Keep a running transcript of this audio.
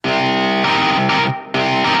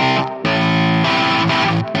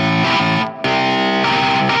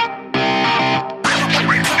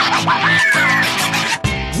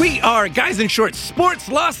are Guys in Short Sports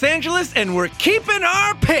Los Angeles, and we're keeping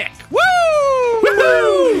our pick. Woo!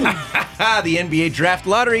 Woo! The NBA Draft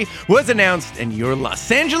Lottery was announced, and your Los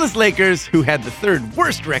Angeles Lakers, who had the third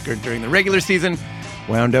worst record during the regular season,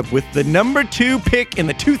 wound up with the number 2 pick in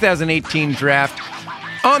the 2018 draft.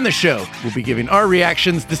 On the show, we'll be giving our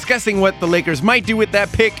reactions, discussing what the Lakers might do with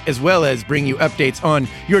that pick, as well as bring you updates on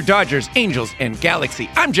your Dodgers, Angels, and Galaxy.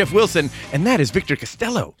 I'm Jeff Wilson, and that is Victor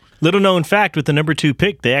Costello. Little known fact, with the number 2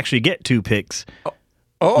 pick, they actually get 2 picks.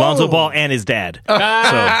 Lonzo Ball and his dad. Oh,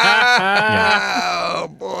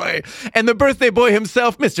 boy. And the birthday boy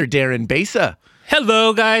himself, Mr. Darren Besa.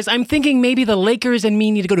 Hello, guys. I'm thinking maybe the Lakers and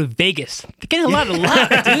me need to go to Vegas. They're getting a lot of love,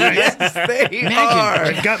 dude. Yes, they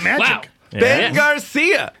are. You got magic. Wow. Ben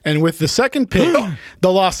Garcia. And with the second pick,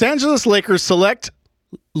 the Los Angeles Lakers select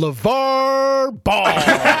LeVar Ball.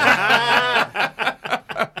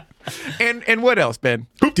 And what else, Ben?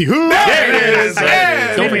 Hoop-de-hoop. There it is.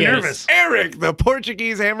 And Don't be nervous. Eric, the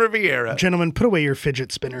Portuguese Hammer Vieira. Gentlemen, put away your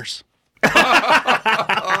fidget spinners. What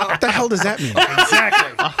the hell does that mean?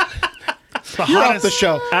 Exactly. You're off the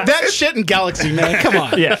show. That shit in Galaxy, man. Come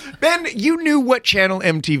on. Yeah. Ben, you knew what channel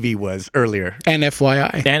MTV was earlier. And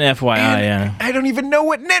FYI. And FYI, yeah. I don't even know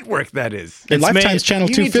what network that is. And Lifetime's channel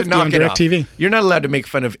You need to 250 knock on it off. DirecTV. You're not allowed to make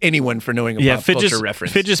fun of anyone for knowing a Yeah, pop culture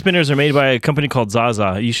reference. fidget spinners are made by a company called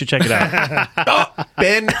Zaza. You should check it out.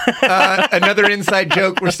 Ben, another inside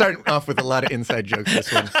joke. We're starting off with a lot of inside jokes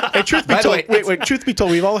this one. Hey, truth be By the told, way, wait, truth be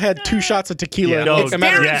told, we've all had 2 shots of tequila. Yeah, No, it's A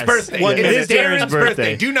matter of- Darren's yes. birthday. One It minute. is Darren's birthday.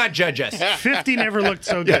 birthday. Do not judge us. 50 never looked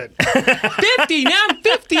so good. 50, now I'm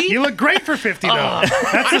 50. You look great for 50, though.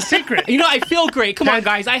 That's the secret. You know, I feel great. Come on,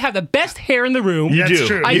 guys. I have the best hair in the room. You That's do.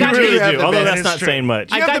 true. I You got really you. have do. the Although best. that's not True. saying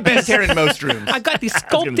much. You have got the best these- hair in most rooms. I got these gonna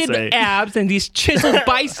sculpted say. abs and these chiseled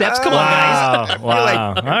biceps. Come on, guys. Wow. I feel Wow. like,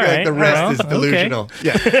 All I feel right. like the rest Well, is delusional.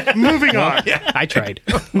 Yeah. Moving on. I tried.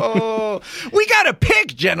 Oh, we got a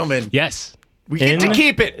pick, gentlemen. Yes. We get to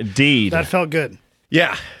keep it. Indeed. That felt good.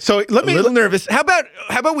 Yeah. So let A me. little nervous. How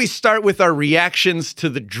about we start with our reactions to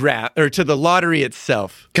the draft or to the lottery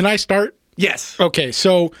itself? Can I start? Yes. Okay,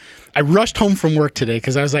 so I rushed home from work today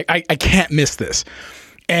because I was like, I can't miss this.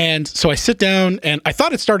 And so I sit down, and I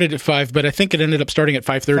thought it started at 5, but I think it ended up starting at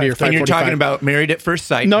 5:30 or 5:45. And you're talking about Married at First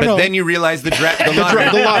Sight, No, but no. then you realize the lottery, the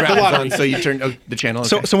draft lottery. on, so you turn the channel.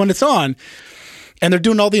 So, Okay. so when it's on, and they're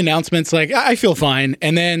doing all the announcements, like I feel fine,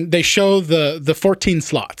 and then they show the 14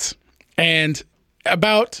 slots, and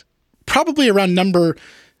about probably around number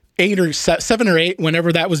 8 or 7 or 8,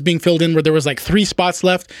 whenever that was being filled in, where there was like 3 spots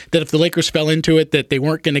left, that if the Lakers fell into it, that they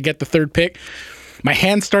weren't going to get the third pick. My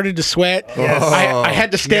hands started to sweat. Yes. I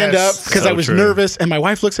had to stand Yes. up because So I was true. nervous. And my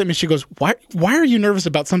wife looks at me and she goes, Why are you nervous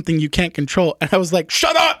about something you can't control? And I was like,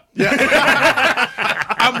 shut up.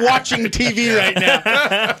 I'm watching TV right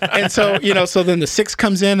now. And so, so then the 6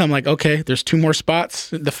 comes in. I'm like, okay, there's 2 more spots.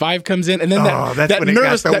 The 5 comes in. And then that's when it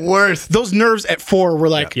got the worst. Those nerves at 4 were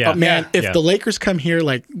like, Yeah. oh man, Yeah. if Yeah. the Lakers come here,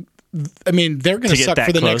 like, I mean, they're going to get suck that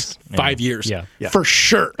for the close. next 5 years. Yeah. Yeah. For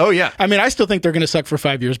sure. Oh, yeah. I mean, I still think they're going to suck for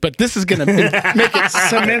 5 years, but this is going to make it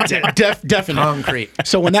Cemented. definite. Concrete.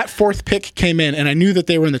 So when that 4th pick came in, and I knew that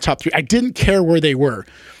they were in the top 3, I didn't care where they were.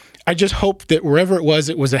 I just hoped that wherever it was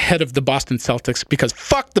ahead of the Boston Celtics, because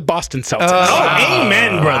fuck the Boston Celtics.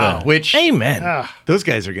 Amen, brother. Which Amen. those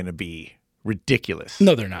guys are going to be ridiculous.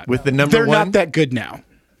 No, they're not. With the number they're 1. not that good now.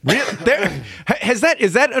 Is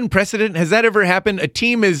that unprecedented? Has that ever happened? A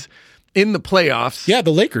team is in the playoffs. Yeah,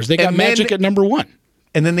 the Lakers. They got And then- Magic at number 1.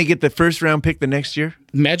 And then they get the first round pick the next year?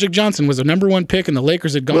 Magic Johnson was a number 1 pick, and the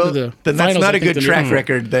Lakers had gone to the then finals. that's not I a think, good the track year.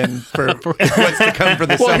 record then for what's to come for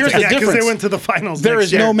the Well, Celtics. here's the Yeah, because they difference. went to the finals There next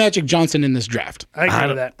is year. no Magic Johnson in this draft. I agree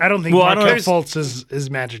with that. I don't think Well, I don't Markelle know. Fultz is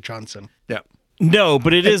Magic Johnson. Yeah. No,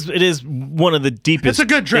 but it is one of the deepest. It's a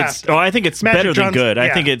good draft. I think it's Magic better than Johnson, good. yeah.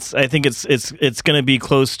 I think it's going to be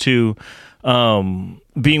close to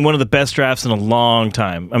being one of the best drafts in a long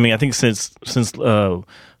time. I mean, I think since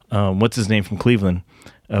what's his name from Cleveland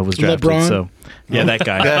was drafted. LeBron? So yeah, that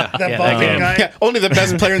guy. That bald guy. guy. Yeah, only the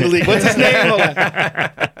best player in the league. What's his name? Hold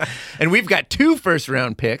on. And we've got 2 first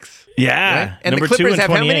round picks. Yeah, Right? And the number 2 Clippers and have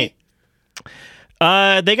how many?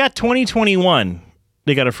 28. They got 2021.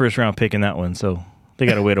 They got a first round pick in that one, so they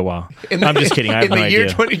got to wait a while. I'm just kidding. I have in no the year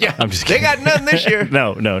idea. 20, yeah, I'm just they kidding. got none this year.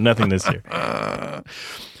 No, nothing this year.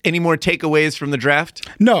 Any more takeaways from the draft?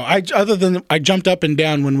 No, other than I jumped up and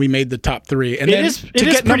down when we made the top 3. And It then is to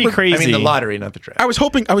pretty get crazy. I mean, the lottery, not the draft. I was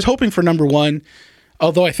hoping for number 1,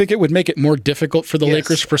 although I think it would make it more difficult for the Yes,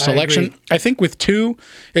 Lakers for I selection. agree. I think with 2,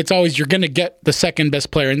 it's always you're going to get the second best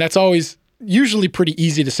player, and that's always usually pretty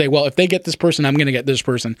easy to say, well, if they get this person, I'm going to get this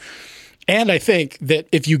person. And I think that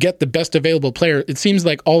if you get the best available player, it seems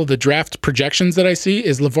like all of the draft projections that I see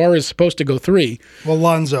is LeVar is supposed to go 3. Well,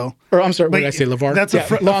 Lonzo. Or I'm sorry, what did I say, LeVar? That's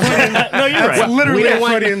Lonzo. No, you're right. literally a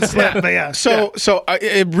Freudian slip. But yeah. So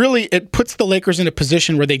it puts the Lakers in a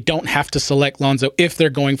position where they don't have to select Lonzo if they're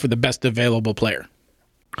going for the best available player.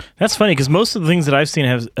 That's funny because most of the things that I've seen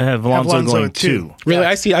have Lonzo Lonzo going at 2. 2. Really,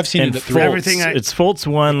 I've seen And it at 3. Fultz, it's Fultz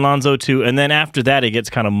 1, Lonzo 2, and then after that it gets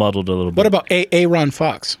kind of muddled a little bit. What about Aaron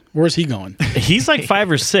Fox? Where's he going? He's like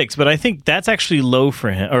 5 or 6, but I think that's actually low for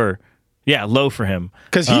him. Low for him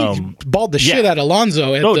Because he balled the shit out of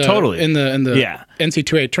Lonzo at totally. in the Yeah.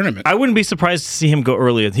 NC2A tournament. I wouldn't be surprised to see him go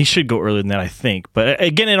earlier. He should go earlier than that, I think. But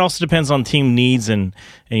again, it also depends on team needs and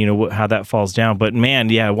how that falls down. But man,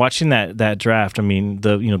 yeah, watching that draft, I mean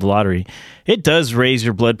the lottery, it does raise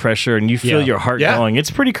your blood pressure and you feel your heart going.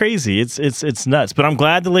 It's pretty crazy. It's nuts. But I'm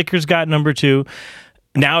glad the Lakers got number 2.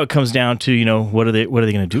 Now it comes down to what are they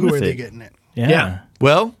going to do Who with are it? they getting it? Yeah.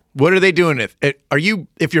 Well, what are they doing?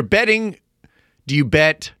 If you're betting, do you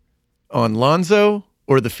bet on Lonzo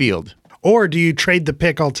or the field? Or do you trade the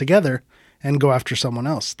pick altogether and go after someone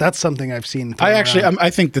else? That's something I've seen. I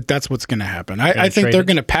think that's what's going to happen. I think trade they're it.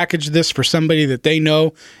 going to package this for somebody that they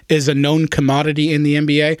know is a known commodity in the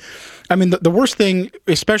NBA. I mean, the worst thing,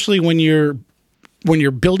 especially when you're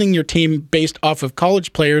building your team based off of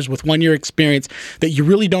college players with 1-year experience that you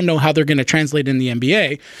really don't know how they're going to translate in the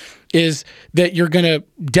NBA, is that you're going to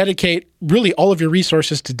dedicate really all of your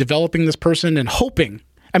resources to developing this person and hoping.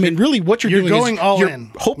 I mean, really what you're doing going is all you're in.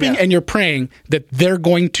 hoping Yeah. and you're praying that they're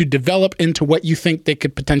going to develop into what you think they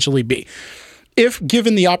could potentially be. If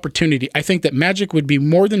given the opportunity, I think that Magic would be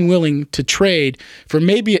more than willing to trade for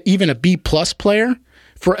maybe even a B-plus player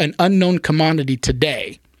for an unknown commodity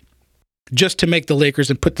today, just to make the Lakers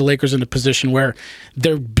and put the Lakers in a position where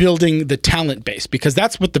they're building the talent base. Because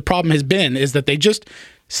that's what the problem has been, is that they just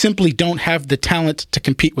simply don't have the talent to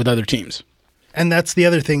compete with other teams. And that's the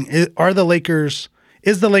other thing. Is the Lakers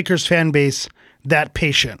fan base that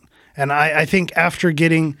patient? And I think after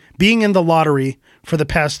being in the lottery for the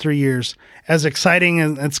past 3 years, as exciting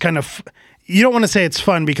and it's kind of, you don't want to say it's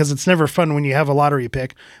fun because it's never fun when you have a lottery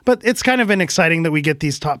pick, but it's kind of been exciting that we get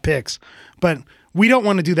these top picks. But we don't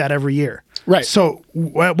want to do that every year. Right. So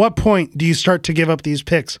at what point do you start to give up these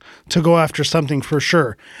picks to go after something for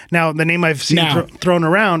sure? Now, the name I've seen thrown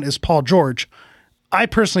around is Paul George. I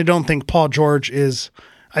personally don't think Paul George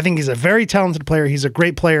I think he's a very talented player. He's a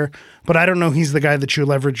great player, but I don't know he's the guy that you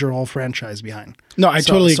leverage your whole franchise behind. No, I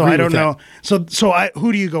totally agree I don't with know.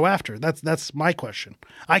 Who do you go after? That's my question.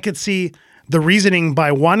 I could see the reasoning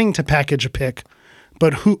by wanting to package a pick,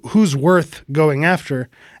 but who's worth going after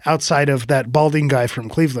outside of that balding guy from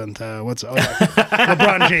Cleveland?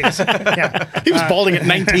 LeBron James. Yeah. He was balding at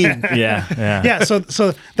 19. Yeah. Yeah,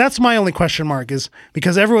 so that's my only question mark, is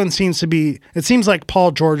because everyone it seems like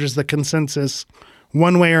Paul George is the consensus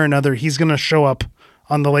one way or another. He's going to show up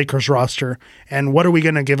on the Lakers roster, and what are we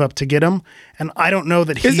going to give up to get him? And I don't know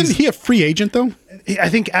that Isn't he a free agent, though? I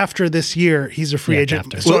think after this year, he's a free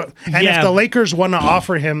agent. after. So, if the Lakers want to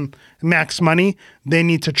offer him max money, they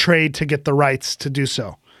need to trade to get the rights to do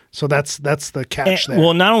so. So that's the catch there.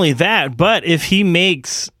 Well, not only that, but if he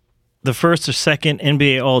makes the first or second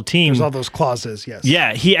NBA All-Team, There's all those clauses, yes.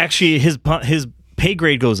 yeah, he actually his pay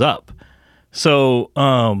grade goes up. So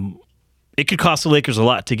it could cost the Lakers a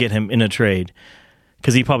lot to get him in a trade,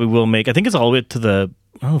 because he probably will make. I think it's all the way to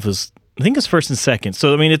I think it's first and second.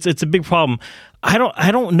 So I mean, it's a big problem. I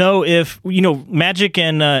don't know if Magic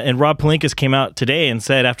and Rob Pelinka came out today and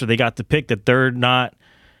said after they got the pick that they're not.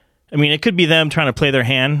 I mean, it could be them trying to play their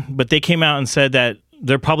hand, but they came out and said that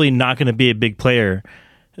they're probably not going to be a big player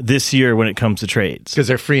this year when it comes to trades, Because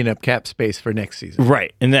they're freeing up cap space for next season.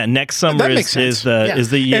 right? And that next summer That makes is sense.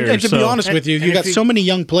 the year. And to be honest with you, you got so many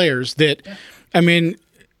young players that, I mean,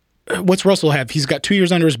 what's Russell have? He's got 2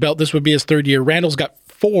 years under his belt. This would be his third year. Randall's got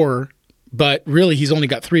 4, but really he's only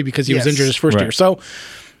got 3 because he was injured his first year. So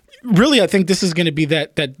really, I think this is going to be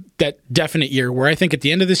that definite year where I think at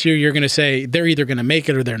the end of this year, you're going to say they're either going to make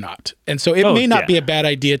it or they're not. And so it may not be a bad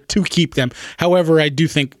idea to keep them. However, I do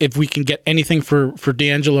think if we can get anything for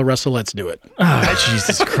D'Angelo Russell, let's do it. Oh,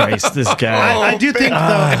 Jesus Christ, this guy. I do think, though,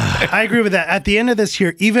 I agree with that. At the end of this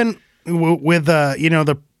year, even with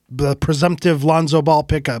the presumptive Lonzo Ball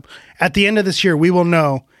pickup, at the end of this year, we will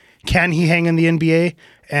know, can he hang in the NBA?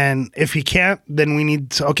 And if he can't, then we need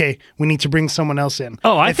to bring someone else in.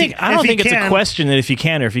 Oh, I If think he- I if don't he think it's a can- question that if he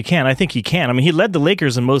can or if he can't. I think he can. I mean, he led the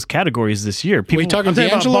Lakers in most categories this year. Are we talking I'm talking about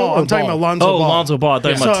D'Angelo Ball. or I'm talking Ball? about Lonzo Ball. Lonzo Ball. I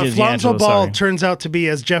thought So about if Lonzo D'Angelo, Ball sorry. turns out to be,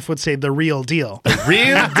 as Jeff would say, the real deal,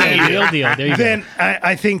 Real deal. Real deal. There you then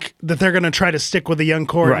I think that they're going to try to stick with a young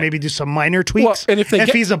core Right. and maybe do some minor tweaks. and if they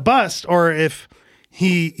get- he's a bust or if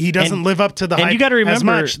he doesn't And- live up to the and hype you gotta as remember,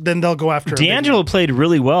 much, then they'll go after a big D'Angelo man. played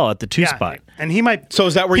really well at the two Yeah, spot. and he might. So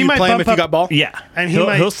is that where he you might play him bump if you up- got Ball? Yeah, And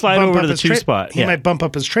he'll slide bump over up to the his two spot. He Yeah. might bump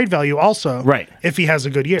up his trade value also, Right. if he has a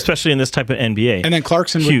good year. especially in this type of NBA. And then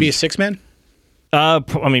Clarkson would be a 6-man? I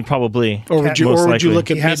mean, probably. Or would you most or would you likely.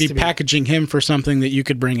 look at He has maybe to be. packaging him for something that you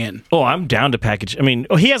could bring in? Oh, I'm down to package. I mean,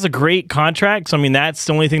 he has a great contract, so I mean that's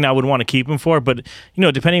the only thing that I would want to keep him for. But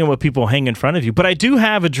depending on what people hang in front of you. But I do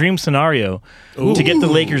have a dream scenario to get the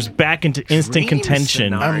Lakers back into instant Dream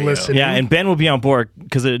contention. scenario. I'm listening. Yeah, and Ben will be on board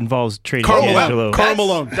because it involves trading Karl D'Angelo. Karl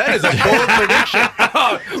Malone. That is a bold prediction.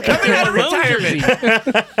 Oh, coming out of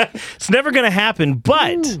retirement. It's never going to happen.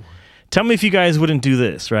 But tell me if you guys wouldn't do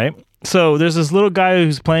this, right? So there's this little guy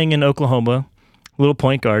who's playing in Oklahoma, little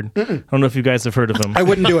point guard. I don't know if you guys have heard of him. I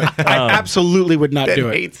wouldn't do it. I absolutely would not Ben do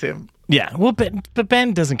it. hates him. Yeah, well, but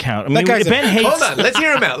Ben doesn't count. I mean, guy's a- Ben hates. Hold on, let's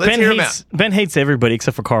hear him out. Let's hear him out. Ben hates everybody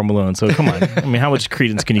except for Karl Malone. So come on. I mean, how much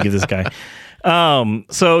credence can you give this guy?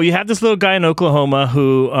 So you have this little guy in Oklahoma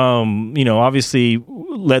who, obviously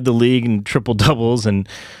led the league in triple doubles and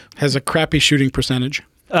Has a crappy shooting percentage.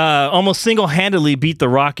 almost single-handedly beat the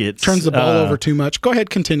Rockets. Turns the ball over too much. Go ahead,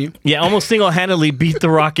 continue. Yeah, almost single-handedly beat the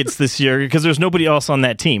Rockets this year because there's nobody else on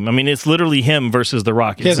that team. I mean, it's literally him versus the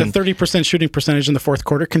Rockets. He has a And 30% shooting percentage in the fourth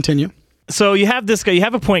quarter. Continue. so you have this guy, you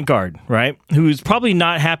have a point guard, right, who's probably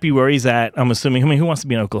not happy where he's at, I'm assuming. I mean, who wants to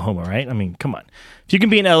be in Oklahoma, right? I mean, come on. If you can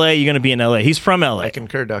be in L.A., you're going to be in L.A. He's from L.A., I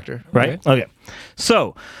concur, Doctor. right? Okay.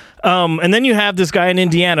 So, and then you have this guy in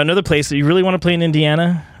Indiana, another place that you really want to play in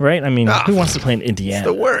Indiana, right? I mean, who wants to play in Indiana?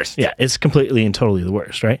 The worst. Yeah, it's completely and totally the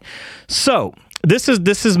worst, right? So this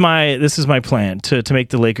is my plan to make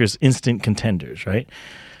the Lakers instant contenders, right?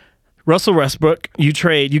 Russell Westbrook, you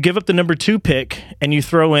give up the number 2 pick, and you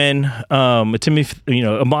throw in a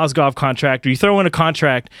Mozgov contract, or you throw in a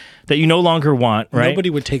contract that you no longer want, right? Nobody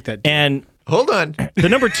would take that deal. And Hold on. the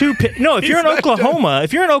number 2 pick. No, if you're in Oklahoma,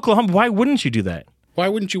 why wouldn't you do that? Why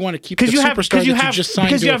wouldn't you want to keep the Because you have superstar that you have just signed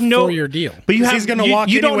because to you a have no 4-year deal? But you Because have he's gonna you, walk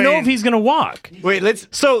you don't know anyway. if he's going to walk. Wait, let's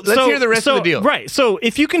Let's hear the rest of the deal. Right. So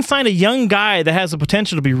if you can sign a young guy that has the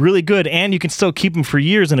potential to be really good, and you can still keep him for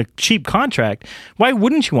years in a cheap contract, why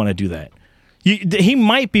wouldn't you want to do that? He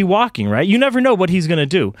might be walking, right? You never know what he's going to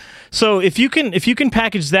do. So if you can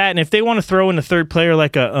package that, and if they want to throw in a third player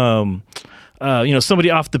like a somebody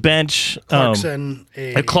off the bench, Clarkson,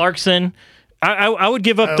 a Clarkson. I would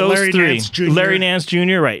give up those Larry three. Nance Jr. Larry Nance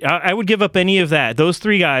Jr. Right. I would give up any of that. Those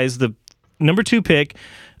 3 guys, the number 2 pick,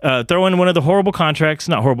 throw in one of the horrible contracts,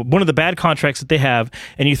 not horrible, one of the bad contracts that they have,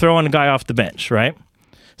 and you throw in a guy off the bench, right?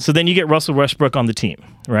 So then you get Russell Westbrook on the team,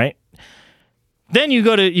 right? Then you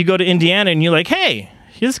go to Indiana and you're like, hey,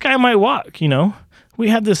 this guy might walk, We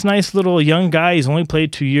have this nice little young guy. He's only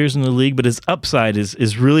played 2 years in the league, but his upside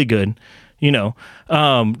is really good,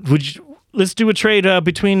 Let's do a trade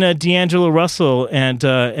between D'Angelo Russell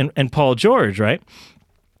and Paul George, right?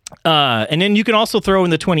 And then you can also throw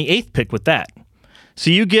in the 28th pick with that. So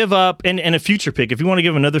you give up and a future pick if you want to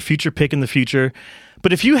give another future pick in the future.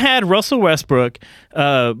 But if you had Russell Westbrook,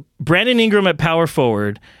 Brandon Ingram at power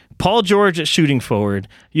forward, Paul George at shooting forward,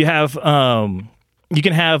 you have you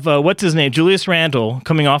can have what's his name, Julius Randle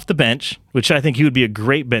coming off the bench, which I think he would be a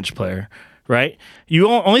great bench player. Right?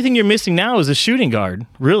 Only thing you're missing now is a shooting guard,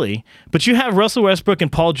 really. But you have Russell Westbrook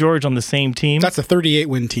and Paul George on the same team. That's a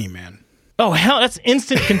 38-win team, man. Oh hell, that's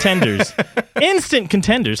instant contenders. Instant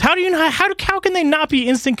contenders. How do you know? How can they not be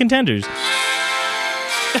instant contenders?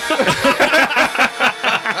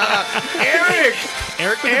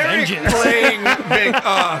 Eric with a vengeance. playing big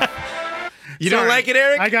off. You don't Sorry. like it,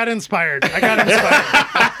 Eric? I got inspired.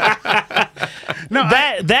 No,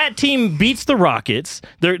 That team beats the Rockets.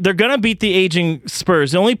 They're gonna beat the aging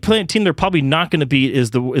Spurs. The only team they're probably not gonna beat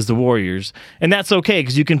is the Warriors, and that's okay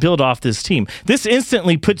because you can build off this team. This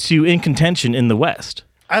instantly puts you in contention in the West.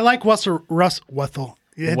 I like Russell.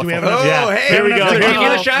 Yeah, do we have enough? Oh, Yeah. hey, Here we go.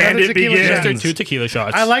 Tequila shot? And it Tequila begins. shot. Just 2 tequila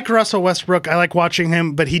shots. I like Russell Westbrook. I like watching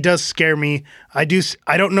him, but he does scare me. I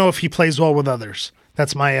don't know if he plays well with others.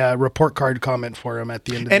 That's my report card comment for him at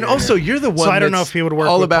the end of the And year. also, you're the one So I don't know that's if he would work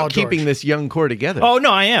all with about Paul George. keeping this young core together. Oh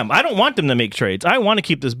no, I am. I don't want them to make trades. I want to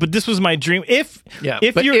keep this, but this was my dream. If but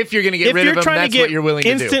if you're gonna get rid of him, trying that's to get what you're willing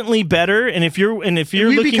to do. instantly better, and if you're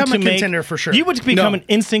You'd looking become to a make contender for sure. you would become No. an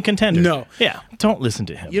instant contender. No. Yeah, don't listen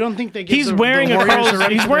to him. You don't think they give He's the wearing a Warriors Carlos,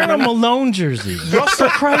 right he's to wearing a the money? Malone jersey. For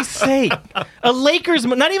Christ's sake, a Lakers,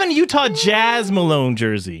 not even a Utah Jazz Malone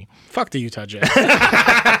jersey. Fuck the Utah Jazz.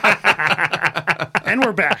 And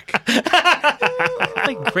we're back.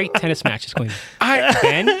 Like great tennis matches going.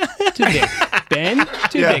 Ben too big. Ben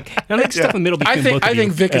too big. Now like stuff in the middle between both of I you.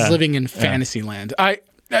 think Vic is living in fantasy land.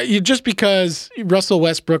 Just because Russell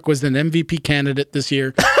Westbrook was an MVP candidate this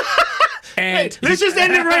year. And Let's just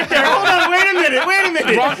end it right there. Hold on, wait a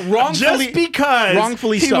minute. wrongfully, Just because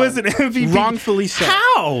wrongfully he so. was an MVP. Wrongfully so.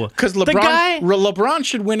 How? Because The guy- LeBron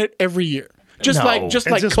should win it every year. Just No. like It's just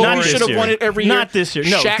Kobe not should this have year. won it every year. Not this year.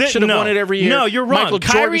 No, Shaq should have won it every year. No, you're wrong. Michael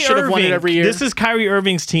Jordan Kyrie should have won it Irving, every year. This is Kyrie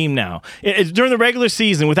Irving's team now. During the regular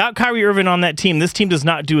season, without Kyrie Irving on that team, this team does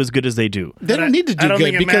not do as good as they do. They don't need to I do don't good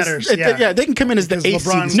think it because matters. Yeah. they can come in as the Because eighth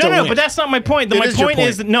seed LeBron- and No, still no, win. but that's not my point. It My is your point point.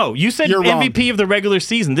 is that, no, you said You're wrong. MVP of the regular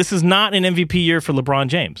season. This is not an MVP year for LeBron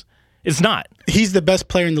James. It's not. He's the best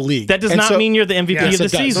player in the league. That does And not so- mean you're the MVP Yes, of the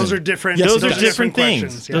it does. season. Those are different. Yes, Those it are does. different things.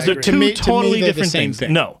 questions. Yeah, Those I are agree. two To me, totally they're the different same things.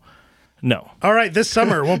 thing. No. All right, this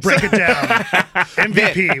summer we'll break it down.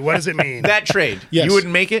 MVP. What does it mean? That trade, Yes. you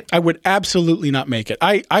wouldn't make it? I would absolutely not make it.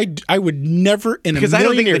 I would never in Because a I don't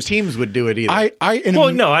million think years. the teams would do it either.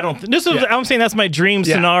 Well, no, I don't. I'm saying that's my dream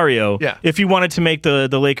scenario. Yeah. If you wanted to make the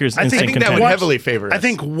Lakers I instant think that contenders. would heavily favor us. I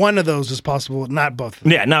think one of those is possible, not both.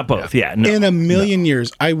 Yeah, not both. Yeah, no. In a million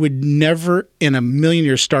years, I would never in a million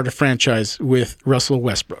years start a franchise with Russell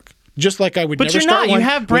Westbrook. Just like I would But never you're start not. You one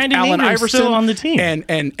have with Brandon Allen Ingram Iverson still on the team. and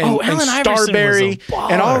Allen Iverson was a Starberry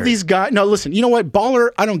and all baller. these guys. No, listen. You know what,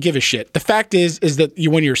 baller? I don't give a shit. The fact is that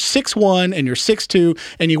when you're 6'1" and you're 6'2"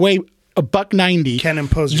 and you weigh $190, Can't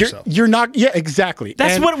impose yourself. You're not. Yeah, exactly.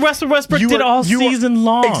 That's And what Russell Westbrook you did were- all you were- season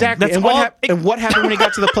long. Exactly. That's And what happened when he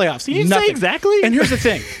got to the playoffs? You didn't say Nothing. exactly. And here's the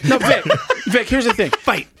thing. No, Vic. Here's the thing.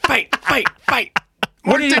 fight.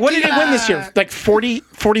 What did he win this year? Like 40,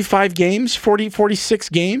 45 games, 40, 46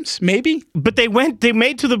 games, maybe? But they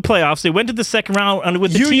made to the playoffs. They went to the second round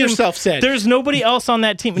with the You team. yourself said- there's nobody else on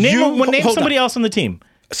that team. Name hold somebody on. else on the team.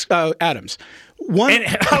 Adams. One. And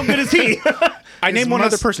how good is he? I named one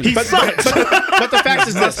other person. he But sucks. the fact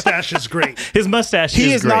is this. Mustache is great. His mustache He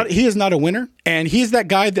is is not. great. He is not a winner, and he's that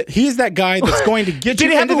guy that's going to get Did you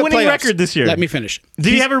he have into a the winning playoffs. record this year? Let me finish.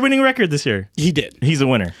 Did he have a winning record this year? He did. He's a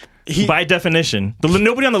winner. By definition.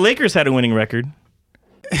 Nobody on the Lakers had a winning record.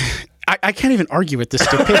 I can't even argue with this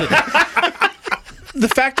stupidity. The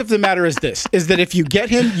fact of the matter is this: is that if you get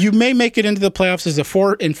him, you may make it into the playoffs as a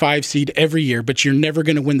 4 and 5 seed every year, but you're never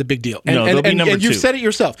going to win the big deal. No, they'll be number and you've two. said it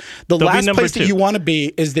yourself. The They'll be last number place two. that you want to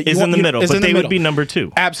be is that Is you in want, the middle, is but in the they would middle. be number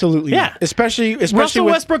 2. Absolutely, Yeah. not. Especially Russell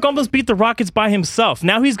with, Westbrook almost beat the Rockets by himself.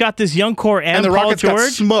 Now he's got this young core and and the Paul Rockets got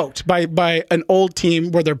George. smoked by an old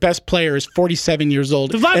team where their best player is 47 years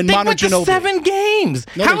old. They and Manu went to Ginobili. 7 games.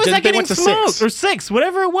 No, How they is didn't. that They getting went to smoked? 6. Or 6,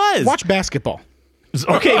 whatever it was. Watch basketball.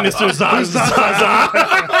 Okay, Mr. Zaza.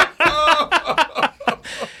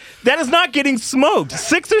 That is not getting smoked.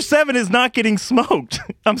 6 or 7 is not getting smoked.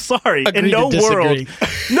 I'm sorry. Agree in no to world.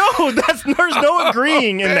 disagree. No, there's no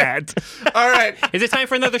agreeing in that. All right, Is it time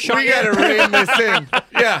for another shot? we got to rein this in.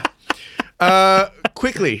 Yeah.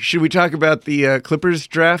 Quickly, should we talk about the Clippers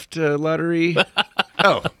draft lottery?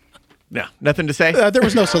 Oh, no, nothing to say. There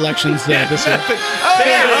was no selections this year. Oh,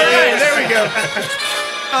 yeah, all right, there we go.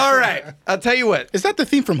 All right, I'll tell you what. Is that the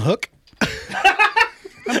theme from Hook?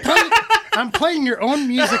 I'm playing your own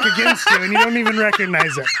music against you, and you don't even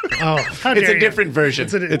recognize it. Oh, how It's dare a you. different version.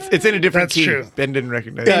 It's in a different That's key. true. Ben didn't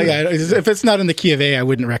recognize Yeah, it. yeah. If it's not in the key of A, I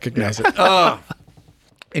wouldn't recognize it.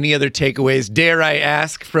 Any other takeaways, dare I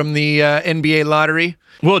ask, from the NBA lottery?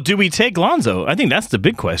 Well, do we take Lonzo? I think that's the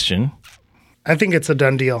big question. I think it's a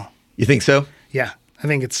done deal. You think so? Yeah, I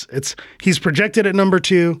think it's he's projected at number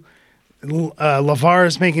 2. LeVar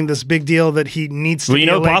is making this big deal that he needs to Well, be you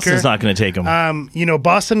know a Laker. Boston's not going to take him.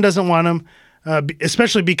 Boston doesn't want him,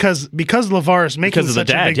 especially because LeVar is making Because of the such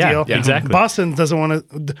a dad, big yeah, deal. yeah. Exactly. Boston doesn't want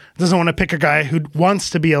to pick a guy who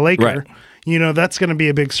wants to be a Laker. Right. That's going to be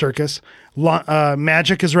a big circus.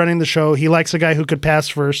 Magic is running the show. He likes a guy who could pass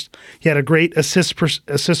first. He had a great assists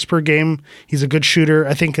per game. He's a good shooter.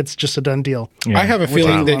 I think it's just a done deal. I have a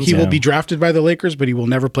feeling that he Yeah. will be drafted by the Lakers, but he will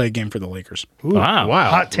never play a game for the Lakers. Wow.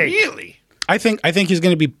 Hot take. Really? I think he's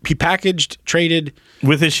going to be packaged, traded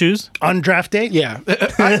with his shoes on draft day. Yeah,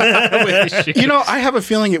 I have a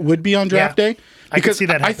feeling it would be on draft day. I could see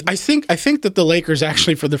that happen. I think that the Lakers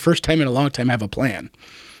actually, for the first time in a long time, have a plan.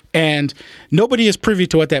 And nobody is privy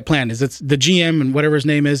to what that plan is. It's the GM and whatever his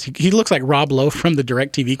name is. He looks like Rob Lowe from the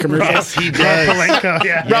DirecTV commercial. Yes, he does. Rob Pelinka,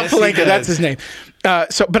 yeah. Rob Pelinka, that's his name.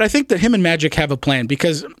 But I think that him and Magic have a plan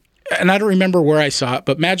because, and I don't remember where I saw it,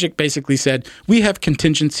 but Magic basically said, we have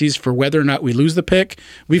contingencies for whether or not we lose the pick.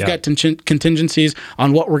 We've got contingencies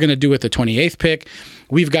on what we're going to do with the 28th pick.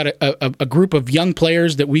 We've got a group of young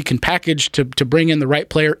players that we can package to bring in the right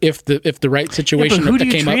player if the right situation but who do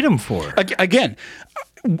you came trade up. him for? Again,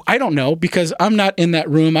 I don't know because I'm not in that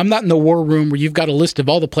room. I'm not in the war room where you've got a list of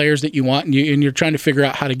all the players that you want and you're trying to figure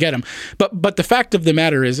out how to get them. But the fact of the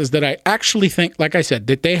matter is that I actually think, like I said,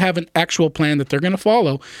 that they have an actual plan that they're going to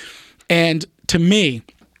follow. And to me,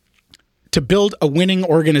 to build a winning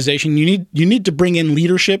organization, you need to bring in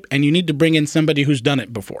leadership and you need to bring in somebody who's done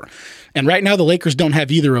it before. And right now, the Lakers don't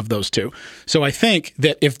have either of those two. So I think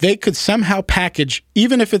that if they could somehow package,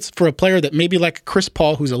 even if it's for a player that maybe like Chris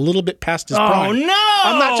Paul, who's a little bit past his prime. Oh no!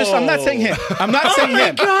 I'm not saying him. I'm not saying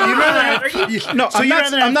him. You'd rather have,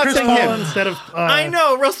 I'm not Chris saying Paul him. instead of I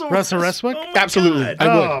know Russell Westbrook. Oh Absolutely, God. I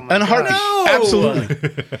would. Oh, my And a heartbeat. God.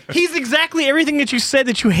 Absolutely. He's exactly everything that you said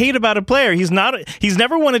that you hate about a player. He's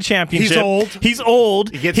never won a championship. He's old.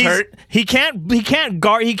 He gets hurt. He can't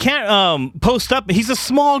guard. He can't post up. He's a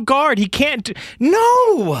small guard. He can't.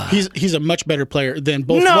 No. He's a much better player than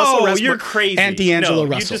both No, Russell Westbrook you're crazy. and D'Angelo No,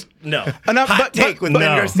 Russell. No. Hot take with Ben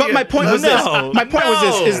Garcia. But my point was this. My point was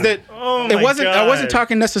this: is that Oh it my wasn't. I wasn't God.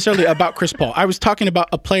 talking necessarily about Chris Paul. I was talking about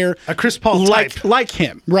a player, A Chris Paul like type. like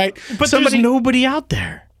him, right? But there's nobody out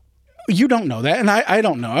there. You don't know that, and I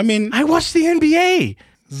don't know. I mean, I watch the NBA.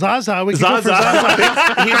 Zaza. We can go for Zaza.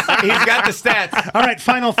 Zaza. He's got the stats. All right,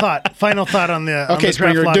 final thought. Final thought on the Okay, on the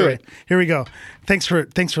Springer, draft do lottery. it. Here we go. Thanks for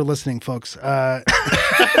listening, folks.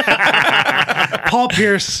 Paul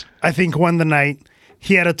Pierce, I think, won the night.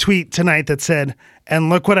 He had a tweet tonight that said, "And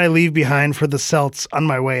look what I leave behind for the Celts on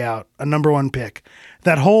my way out, a number 1 pick."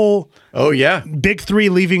 That whole Oh yeah. big 3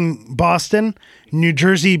 leaving Boston, New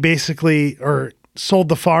Jersey basically sold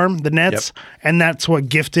the farm, the Nets, and that's what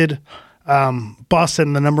gifted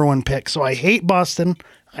Boston the number 1 pick. So I hate Boston.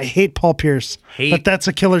 I hate Paul Pierce. But that's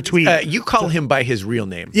a killer tweet. You call him by his real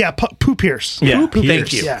name. Yeah, Pooh Pierce. Yeah, Pooh thank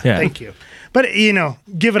Pierce. you. Yeah, Yeah. thank you. But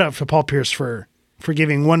give it up for Paul Pierce for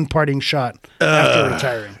giving one parting shot after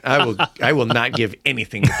retiring. I will not give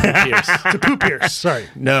anything to Pooh Pierce. To Pooh Pierce, sorry.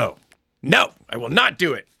 No, I will not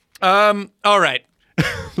do it. All right,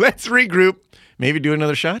 let's regroup. Maybe do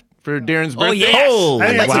another shot for Darren's birthday. yes. Holy I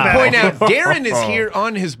think I'd like that's to a point bad- out, Darren is here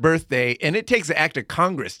on his birthday, and it takes an act of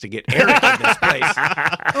Congress to get Eric in this place.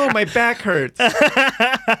 Oh, my back hurts.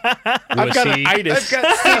 I've got an itis. I've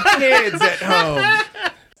got sick kids at home.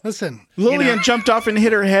 Listen, Lillian jumped off and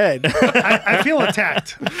hit her head. I feel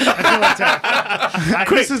attacked.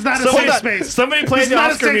 This is not a safe space. Somebody play This the is not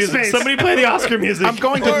a Oscar safe music. space. Somebody play the Oscar music. I'm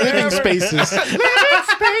going to living spaces.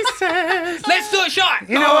 Let's do a shot.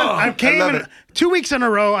 You know what? I love came in it. 2 weeks in a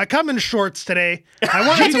row. I come in shorts today. I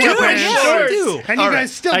wanted to wear do in pants, shorts. and you All right.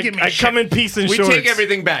 guys still give me I shit. come in peace and We shorts. take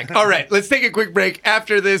everything back. All right, let's take a quick break.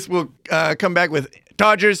 After this, we'll come back with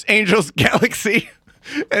Dodgers, Angels, Galaxy,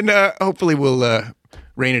 and hopefully we'll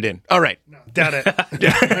rein it in. All right. Doubt it.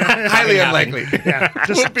 Highly unlikely. Yeah,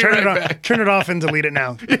 just We'll be turn right it off. back. Turn it off and delete it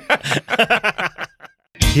now.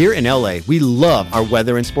 Here in LA, we love our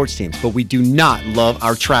weather and sports teams, but we do not love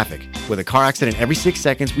our traffic. With a car accident every 6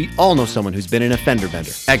 seconds, we all know someone who's been in a fender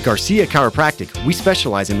bender. At Garcia Chiropractic, we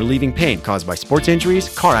specialize in relieving pain caused by sports injuries,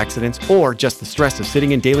 car accidents, or just the stress of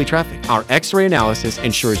sitting in daily traffic. Our x-ray analysis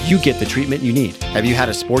ensures you get the treatment you need. Have you had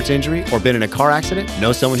a sports injury or been in a car accident?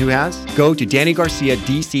 Know someone who has? Go to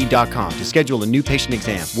DannyGarciaDC.com to schedule a new patient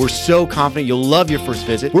exam. We're so confident you'll love your first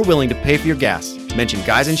visit, we're willing to pay for your gas. Mention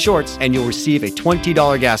Guys in Shorts and you'll receive a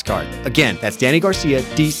 $20 gas card. Again, that's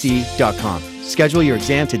DannyGarciaDC.com. Schedule your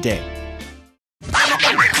exam today.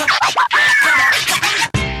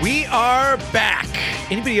 We are back.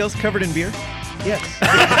 Anybody else covered in beer? Yes.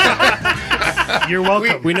 You're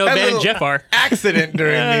welcome. We know Had a Ben and little Jeff are. Accident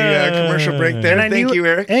during the commercial break there. And I Thank knew, you,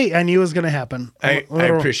 Eric. Hey, I knew it was going to happen. I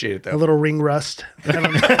appreciate it, though. A little ring rust.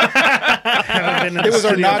 Haven't been in It was the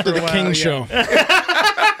our studio nod for to a the while, King yeah. show.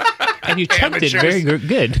 And you chunked it Amateurs. very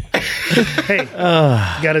good. Hey,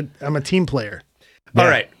 I'm a team player. All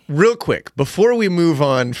right, real quick, before we move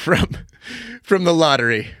on from the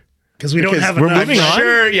lottery, Because we don't because have we're enough. moving on.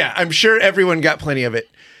 I'm sure everyone got plenty of it.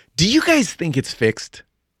 Do you guys think it's fixed?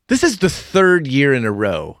 This is the third year in a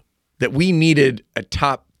row that we needed a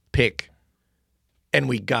top pick, and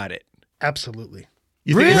we got it. Absolutely.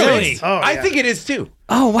 You think it's Really? fixed? Oh, I yeah. think it is too.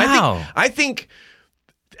 Oh, wow. I think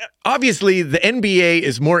obviously the NBA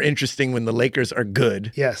is more interesting when the Lakers are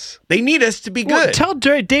good. Yes. They need us to be Well, good. tell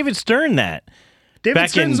David Stern that. David Back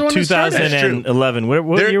Stern's in the one who started it. 2011.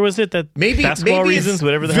 What There- year was it? That maybe- basketball maybe it's reasons,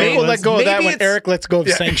 whatever the hell Vic it We'll was. let go of that Maybe when it's- Eric lets go of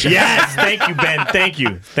sanctions. Yes, thank you, Ben. Thank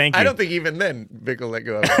you. I don't think even then Vic will let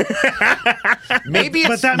go of it. Maybe it's,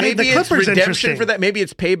 But that made maybe the it's Clippers redemption interesting. for that. Maybe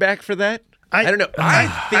it's payback for that. I don't know. I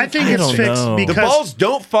think I think it's don't fixed know. because the balls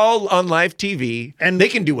don't fall on live TV, And- and they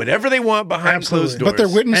can do whatever they want behind Absolutely. closed doors. But they're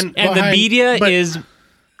witness And And the behind- media but- is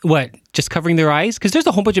what? Just covering their eyes? Because there's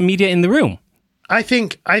a whole bunch of media in the room. I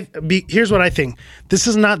think here's what I think. This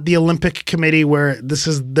is not the Olympic Committee where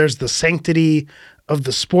there's the sanctity of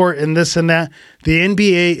the sport and this and that. The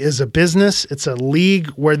NBA is a business. It's a league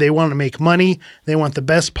where they want to make money. They want the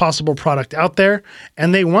best possible product out there,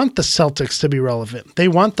 and they want the Celtics to be relevant. They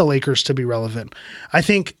want the Lakers to be relevant. I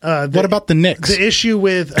think. What about the Knicks? The issue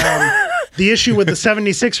with the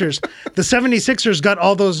 76ers. The 76ers got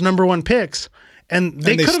all those number one picks. And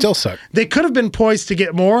they they still suck. They could have been poised to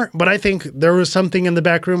get more, but I think there was something in the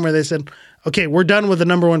back room where they said, okay, we're done with the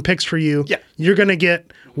number one picks for you. Yeah. You're going to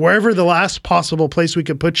get wherever the last possible place we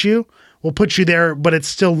could put you. We'll put you there, but it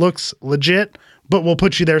still looks legit, but we'll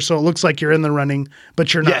put you there so it looks like you're in the running,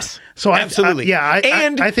 but you're not. Yes, So absolutely.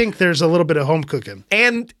 I think there's a little bit of home cooking.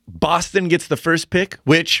 And Boston gets the first pick,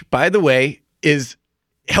 which, by the way,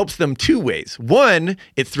 helps them two ways. One,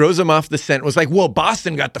 it throws them off the scent. It was like, well,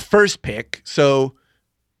 Boston got the first pick, so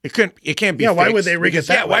it can't be. Yeah, why fixed would they rig it because,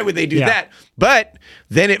 that Yeah, why way? would they do Yeah. that? But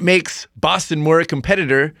then it makes Boston more a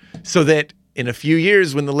competitor, so that in a few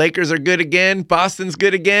years, when the Lakers are good again, Boston's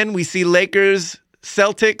good again, we see Lakers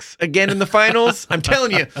Celtics again in the finals. I'm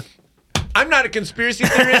telling you, I'm not a conspiracy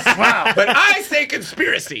theorist. Wow, but I say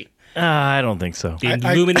conspiracy. I don't think so. The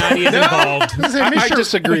Illuminati is involved. I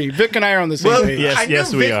disagree. Vic and I are on the same Well, page. Yes, I knew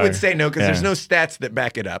yes, we Vic are. would say no because Yeah. there's no stats that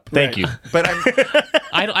back it up. Thank you. But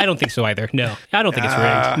I'm I don't think so either. No. I don't think it's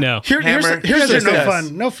rigged. No. Here's Hammer. the, here's, These the are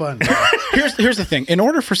thing. no fun. Here's the thing. In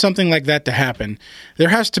order for something like that to happen, there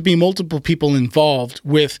has to be multiple people involved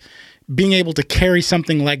with being able to carry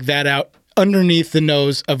something like that out underneath the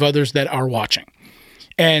nose of others that are watching.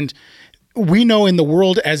 And we know in the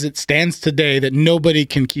world as it stands today that nobody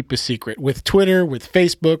can keep a secret with Twitter, with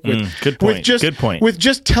Facebook, with good point. with just Good point. with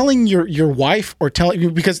just telling your wife or telling you,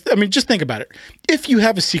 because I mean, just think about it. If you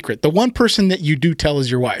have a secret, the one person that you do tell is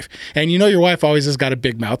your wife, and you know your wife always has got a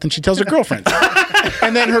big mouth, and she tells her girlfriends,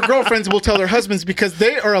 and then her girlfriends will tell their husbands because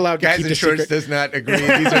they are allowed to Guys keep in a Shorts secret. does not agree.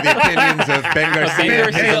 These are the opinions of Ben Garcia Ben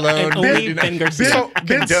and Garcia his alone. and only We do not- Ben Garcia.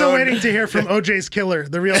 Ben's still waiting to hear from OJ's killer,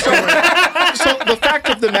 the real killer. So the fact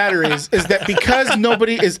of the matter is that because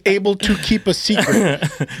nobody is able to keep a secret,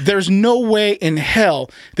 there's no way in hell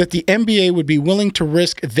that the NBA would be willing to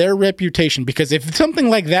risk their reputation. Because if something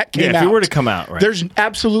like that came Yeah, out, if it were to come out, right. there's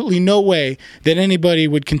absolutely no way that anybody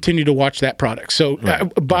would continue to watch that product. So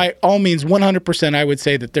by all means, 100%, I would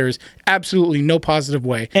say that there's absolutely no positive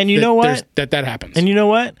way. And you that know what? that happens. And you know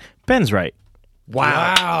what? Ben's right.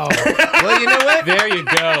 Wow. Well, you know what? There you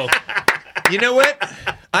go. You know what?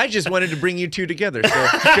 I just wanted to bring you two together. So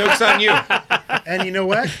joke's on you. And you know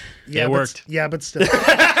what? Yeah, It worked. But still.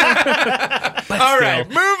 All right,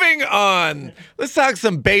 moving on. Let's talk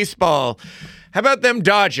some baseball. How about them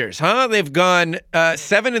Dodgers, huh? They've gone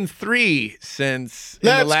 7-3 since in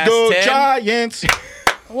the Let's last go 10. Giants.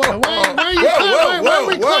 Why are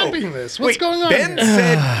we clapping this? What's going on Ben here?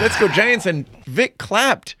 said, "Let's go Giants," and Vic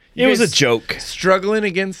clapped. It was a guys joke. Struggling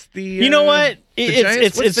against the. You know what? the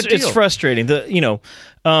Giants? What's the It's deal? frustrating. The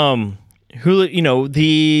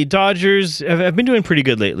Dodgers have been doing pretty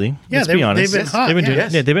good lately. Yeah, let's be honest. they've been hot, They've been doing,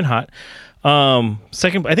 yes. they've been hot.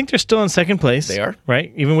 Second, I think they're still in second place. They are.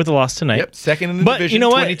 right, even with the loss tonight. Yep, second in the but division. you know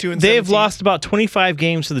what? 22 and They've 17. lost about 25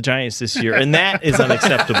 games to the Giants this year, and that is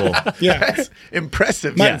unacceptable. Yeah. That's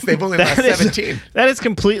impressive. Yeah. Since they've only That lost is- 17. That is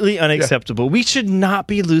completely unacceptable. We should not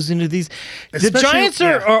be losing to these. The Especially- Giants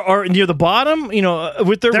yeah. are near the bottom,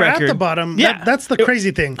 with their They're record. at the bottom. Yeah, That's the crazy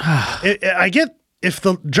thing. I get if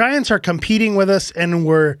the Giants are competing with us and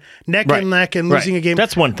we're neck Right. and neck and Right. losing a game.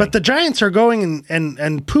 That's one thing. But the Giants are going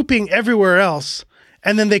and pooping everywhere else,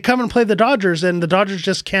 and then they come and play the Dodgers, and the Dodgers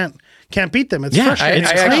just can't beat them. It's Yeah, I frustrating.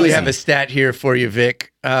 It's actually crazy. have a stat here for you,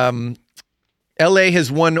 Vic. LA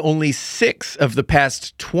has won only 6 of the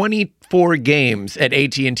past 24 games at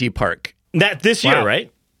AT&T Park. That this year, Wow.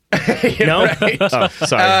 right? No. Oh,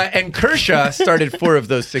 sorry. And Kershaw started 4 of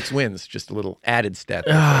those 6 wins. Just a little added stat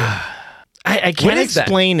there for you. I can't is that?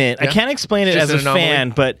 explain it. I Yeah? can't explain it Just as an a anomaly? fan,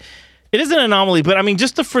 but It is an anomaly, but I mean,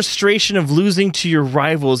 just the frustration of losing to your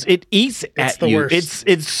rivals, it eats at the you. worst.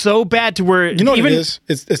 It's so bad to where You know what it is?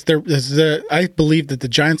 I believe that the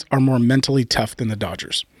Giants are more mentally tough than the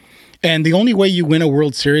Dodgers. And the only way you win a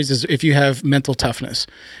World Series is if you have mental toughness.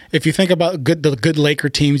 If you think about the good Laker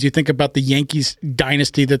teams, you think about the Yankees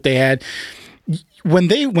dynasty that they had. When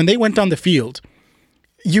they went on the field,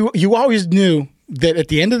 you always knew that at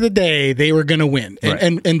the end of the day, they were going to win.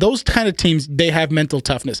 And those kind of teams, they have mental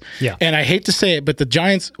toughness. Yeah. And I hate to say it, but the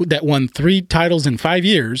Giants that won 3 titles in 5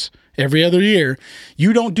 years, every other year,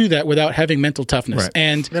 you don't do that without having mental toughness. Right.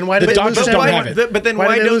 And Then why do the they Dodgers lose don't everyone? have it. But then Why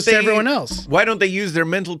why do they don't lose to everyone else? Why don't they use their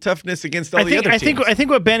mental toughness against all the other teams? I think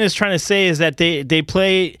what Ben is trying to say is that they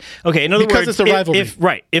play. Okay, in other Because words, it's a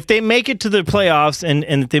rivalry. If they make it to the playoffs and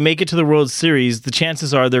if they make it to the World Series, the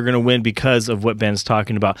chances are they're going to win because of what Ben's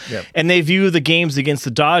talking about. Yep. And they view the games against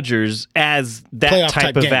the Dodgers as that Playoff type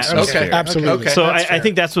type of games. atmosphere. Okay, absolutely. Okay. So That's I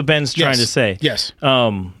think that's what Ben's trying to say. Yes.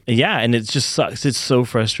 Yeah, and it just sucks. It's so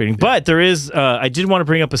frustrating. But there is. I did want to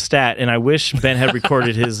bring up a stat, and I wish Ben had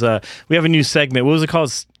recorded his. We have a new segment. What was it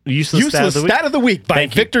called? Useless Stat of the Week by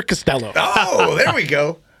Thank you. Victor Costello. Oh, there we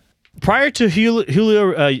go. Prior to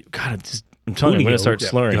Julio, I'm telling you, I'm going to start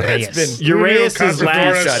slurring. It's been Urias's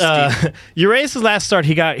Contreras. Urias's last start,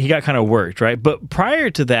 he got kind of worked, right? But prior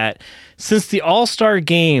to that, since the All-Star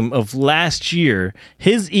game of last year,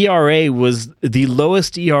 his ERA was the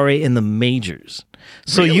lowest ERA in the majors.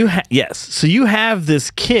 So so you have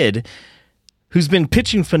this kid who's been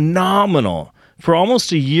pitching phenomenal for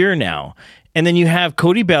almost a year now. And then you have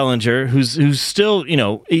Cody Bellinger, who's still,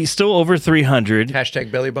 he's still over 300.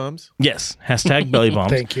 Hashtag belly bombs. Yes, hashtag belly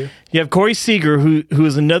bombs. Thank you. You have Corey Seager, who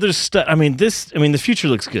is another stud. The future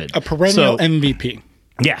looks good. A perennial MVP.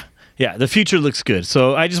 Yeah, the future looks good.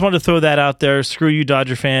 So I just wanted to throw that out there. Screw you,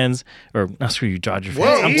 Dodger fans, or not screw you, Dodger fans.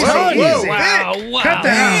 Whoa, I'm easy. telling you. Whoa, Wow. Cut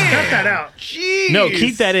that out. Jeez. No,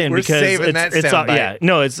 keep that in We're because saving that it's soundbite. yeah.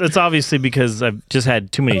 No, it's obviously because I've just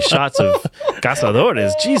had too many shots of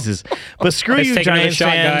Cazadores. Jesus, but screw Let's you, take another Giants shot,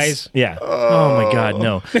 fans. guys. Yeah. Oh my God,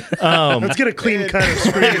 no. Let's get a clean cut of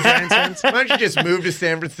screw you, Giants fans. Why don't you just move to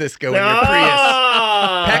San Francisco in your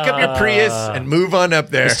Prius? Pack up your Prius and move on up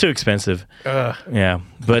there. It's too expensive. Yeah,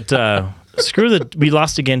 but we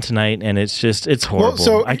lost again tonight, and it's horrible.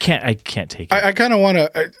 so I can't take it. I kind of want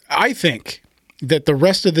to. I think that the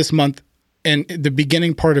rest of this month and the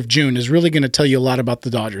beginning part of June is really going to tell you a lot about the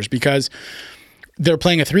Dodgers because they're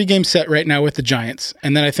playing a 3-game set right now with the Giants,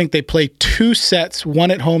 and then I think they play 2 sets, one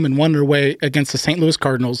at home and one away against the St. Louis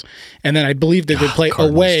Cardinals, and then I believe that they play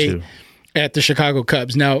Cardinals away too. at the Chicago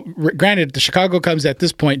Cubs. Now, granted, the Chicago Cubs at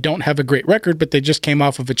this point don't have a great record, but they just came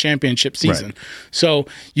off of a championship season. Right. So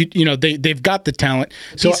they've got the talent.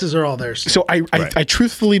 So Pieces are all there. So I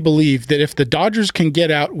truthfully believe that if the Dodgers can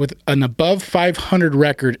get out with an above 500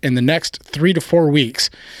 record in the next 3 to 4 weeks,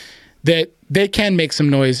 that they can make some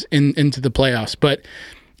noise into the playoffs. But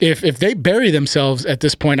if they bury themselves at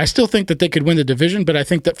this point, I still think that they could win the division, but I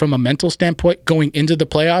think that from a mental standpoint, going into the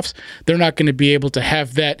playoffs, they're not going to be able to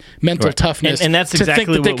have that mental toughness and that's to exactly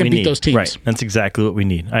think that they what can we beat need. those teams. Right. That's exactly what we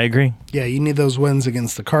need. I agree. Yeah, you need those wins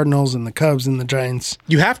against the Cardinals and the Cubs and the Giants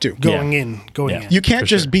You have to. going in. You can't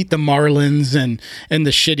just beat the Marlins and the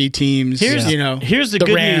shitty teams. Here's the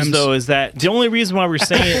good Rams. news, though, is that the only reason why we're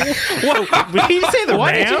saying did you say the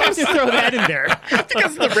Why did you have Rams? to throw that in there?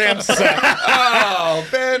 because the Rams suck. Oh,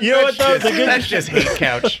 Ben, You know what, though? that's just hate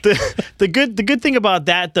couch. The good thing about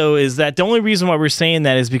that, though, is that the only reason why we're saying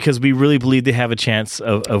that is because we really believe they have a chance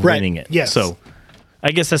of Right. winning it. Yes. So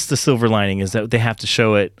I guess that's the silver lining, is that they have to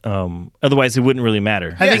show it. Otherwise, it wouldn't really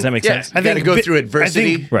matter. Does that make sense? You gotta go through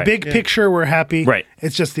adversity. I think Right. big picture, we're happy. Right.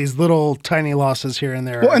 It's just these little tiny losses here and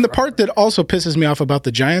there. Well, and the part that also pisses me off about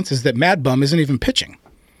the Giants is that Mad Bum isn't even pitching.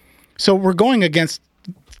 So we're going against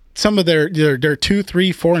some of their 2,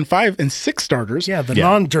 3, 4, and 5, and 6 starters. Yeah, the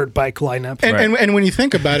non-dirt bike lineup. And when you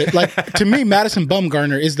think about it, like to me, Madison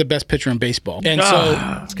Bumgarner is the best pitcher in baseball. And so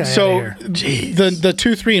the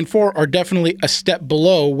 2, 3, and 4 are definitely a step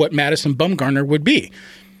below what Madison Bumgarner would be.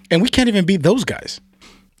 And we can't even beat those guys.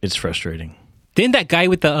 It's frustrating. Didn't that guy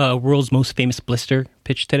with the world's most famous blister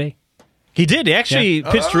pitch today? He did. He actually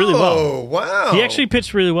pitched really well. Oh, wow. He actually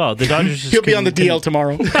pitched really well. The Dodgers just He'll be on the couldn't- DL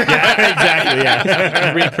tomorrow. Exactly,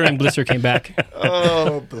 yeah. A recurring blister came back.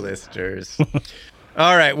 Oh, blisters.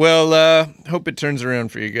 All right. Well, hope it turns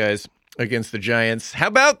around for you guys against the Giants. How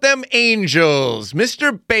about them Angels?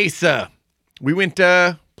 Mr. Besa. We went play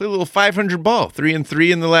a little 500 ball.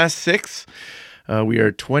 3-3 in the last 6. We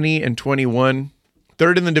are 20-21.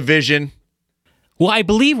 3rd in the division. Well, I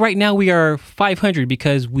believe right now we are 500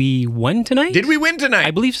 because we won tonight. Did we win tonight?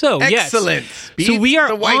 I believe so. Excellent. Yes. Beat So we are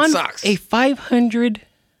the White on Sox. a 500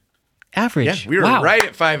 average. Yeah, we were Wow. right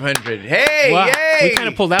at 500. Hey, Wow. yay! We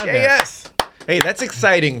kinda pulled out Yay, there. Yes. Hey, that's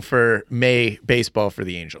exciting for May baseball for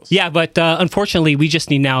the Angels. Yeah, but unfortunately, we just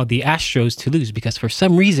need now the Astros to lose because for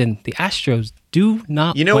some reason the Astros do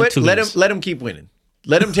not. You know want what? To lose. Let them keep winning.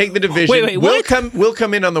 Let them take the division. Wait, what? We'll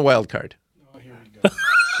come in on the wild card.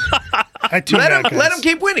 I tuned out, guys. Let them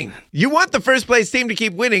keep winning. You want the first place team to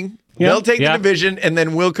keep winning. Yeah, They'll take yeah. the division, and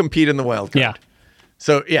then we'll compete in the wild card. Yeah.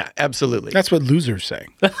 So yeah, absolutely. That's what losers say.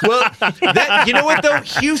 Well, you know what though?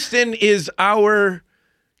 Houston is our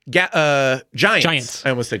Giants. Giants. I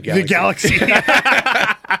almost said The Galaxy.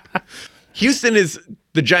 Galaxy. Houston is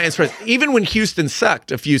the Giants. Even when Houston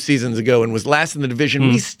sucked a few seasons ago and was last in the division,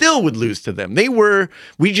 we still would lose to them.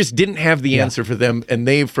 We just didn't have the answer for them, and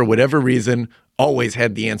they, for whatever reason, always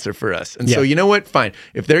had the answer for us. And so, you know what? Fine.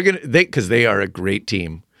 If because they are a great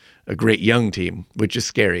team, a great young team, which is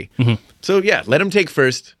scary. So yeah, let them take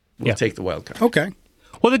first. We'll take the wild card. Okay.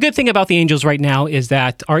 Well, the good thing about the Angels right now is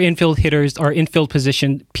that our infield hitters, our infield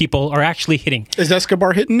position people are actually hitting. Is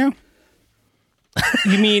Escobar hitting now?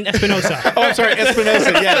 You mean Espinosa? Oh, I'm sorry,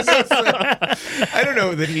 Espinosa. Yes. I don't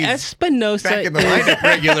know that he's Espinosa back in the lineup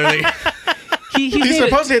regularly. He's He's made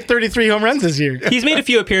supposed to hit 33 home runs this year. He's made a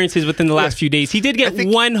few appearances within the last few days. He did get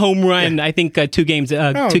one home run, I think, 2 games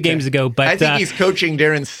games ago. But I think he's coaching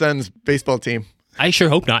Darren's son's baseball team. I sure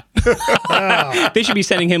hope not. They should be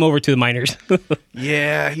sending him over to the minors.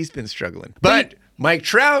 Yeah, he's been struggling. But Mike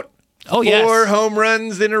Trout, Oh, 4 yes. home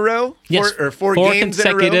runs in a row? Yes, 4 games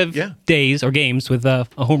consecutive in a row? Yeah. days or games with a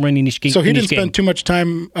home run in each game. So he in didn't each game. spend too much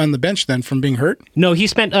time on the bench then from being hurt? No, he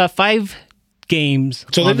spent 5 games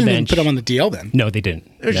So they on the didn't even bench. put him on the DL then? No, they didn't.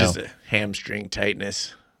 It was No. just a hamstring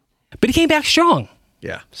tightness. But he came back strong.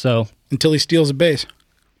 Yeah. So, Until he steals a base.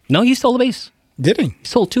 no, he stole the base. Did he? He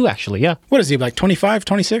stole 2, actually, yeah. What is he, like 25,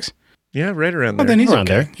 26? Yeah, right around Well, there. then he's Around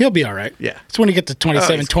okay. there. He'll be all right. Yeah. It's when you get to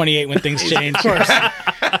 27, he's- 28 when things change.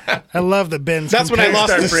 I love that Ben's. That's when I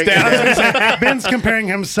lost the breaking stats. Ben's comparing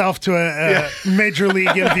himself to a major league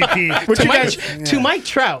MVP. What To you Mike, guys, to Mike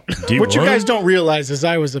Trout. what you guys don't realize is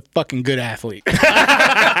I was a fucking good athlete.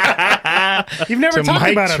 You've never To talked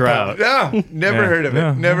Mike about Trout. No, never heard of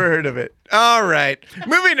it. Never heard of it. All right.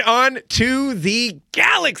 Moving on to the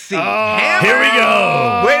Galaxy. Hammer. Here we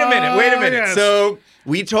go. Wait a minute. yes. So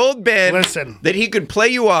we told Ben Listen. that he could play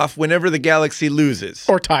you off whenever the Galaxy loses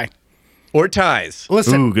Or tie. or ties. it.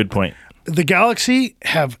 Listen, Ooh, good point. the Galaxy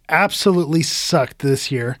have absolutely sucked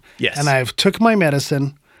this year. Yes. And I've took my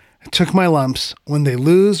medicine, took my lumps. When they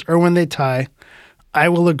lose or when they tie, I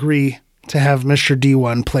will agree to have Mr.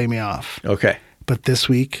 D1 play me off. Okay. But this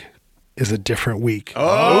week is a different week.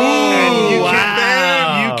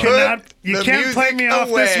 You can't play me off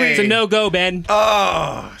this week. It's a no-go, Ben.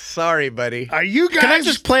 Oh, sorry, buddy. Are you guys? Can I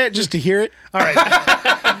just play it just to hear it? All right.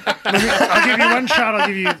 I'll give you one shot. I'll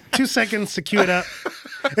give you 2 seconds to cue it up.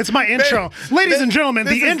 It's my intro. Ladies and gentlemen,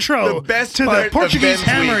 this the is intro the best to part the of Portuguese Ben's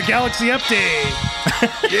Hammer week. Galaxy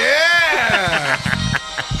Update. Yeah.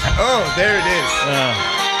 Oh, there it is.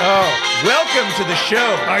 Oh, welcome to the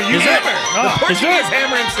show. Are you Hammer? The Portuguese there-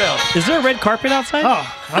 Hammer himself. Is there a red carpet outside?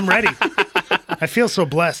 Oh, I'm ready. I feel so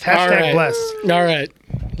blessed. Hashtag blessed. All right.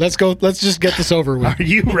 Let's go. Let's just get this over with. Are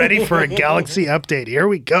you ready for a Galaxy Update? Here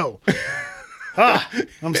we go.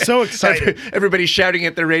 I'm so excited. Everybody's shouting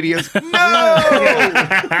at their radios. No.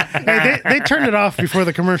 Hey, they turned it off before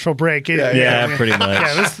the commercial break. Yeah, pretty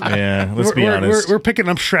much. Let's be honest. We're picking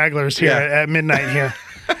up stragglers here Yeah. at midnight here.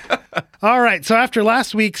 All right, so after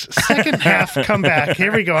last week's second half comeback,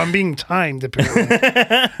 here we go. I'm being timed, apparently.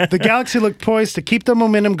 The Galaxy looked poised to keep the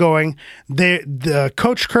momentum going. The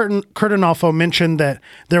coach, Kurt Onalfo, mentioned that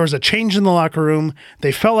there was a change in the locker room.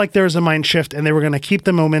 They felt like there was a mind shift, and they were going to keep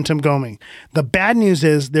the momentum going. The bad news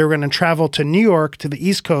is they were going to travel to New York, to the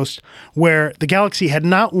East Coast, where the Galaxy had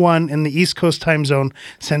not won in the East Coast time zone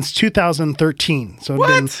since 2013. So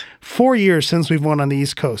it's been 4 years since we've won on the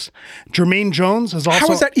East Coast. Jermaine Jones is also...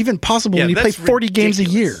 How is that even possible when you play that's 40 games a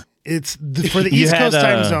year? ridiculous. It's for the East Coast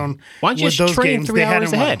time zone. Why don't you with just those train games, 3 they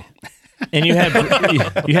hours hadn't won. ahead? And you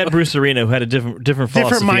had Bruce Arena, who had a different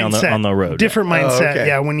philosophy mindset on the road. Different mindset. okay.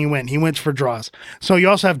 Yeah, when he went for draws. So you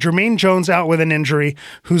also have Jermaine Jones out with an injury,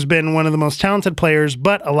 who's been one of the most talented players.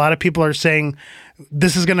 But a lot of people are saying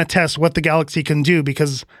this is going to test what the Galaxy can do,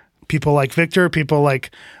 because people like Victor, people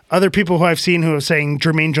like other people who I've seen who are saying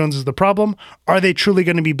Jermaine Jones is the problem. Are they truly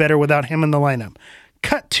going to be better without him in the lineup?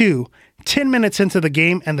 Cut to 10 minutes into the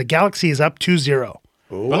game, and the Galaxy is up 2-0.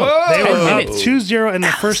 They were up 2-0 in the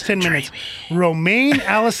first 10 minutes. Romain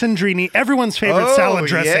Alessandrini, everyone's favorite salad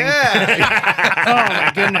dressing. Yeah. Oh,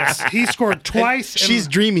 my goodness. He scored twice. She's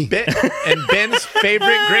dreamy. And Ben's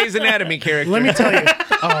favorite Grey's Anatomy character. Let me tell you,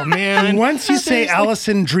 Oh, man. once you say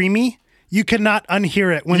Allison Dreamy, you cannot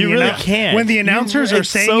unhear it when You the really can't. when the announcers are It's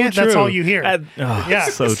saying so it. That's true. all you hear.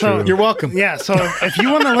 So true. You're welcome. Yeah, so if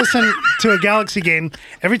you want to listen to a Galaxy game,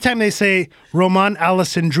 every time they say Roman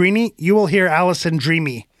Alessandrini, you will hear Allison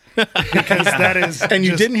Dreamy. Because that is And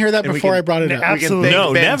you just- didn't hear that before I brought it up. Absolutely.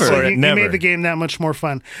 No, never. So you Never. made the game that much more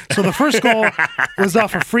fun. So the first goal was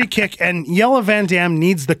off a free kick, and Jelle Van Dam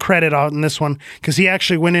needs the credit on this one because he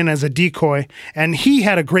actually went in as a decoy, and he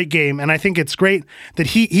had a great game. And I think it's great that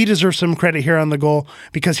he deserves some credit here on the goal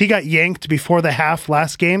because he got yanked before the half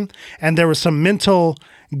last game, and there was some mental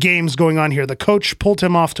games going on here. The coach pulled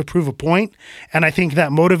him off to prove a point, and I think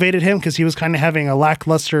that motivated him because he was kind of having a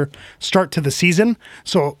lackluster start to the season.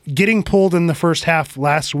 So getting pulled in the first half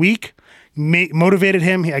last week motivated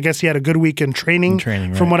him. I guess he had a good week in training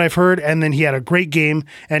from right. what I've heard, and then he had a great game,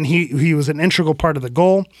 and he was an integral part of the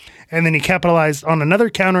goal. And then he capitalized on another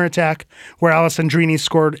counterattack where Alessandrini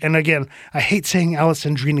scored. And again, I hate saying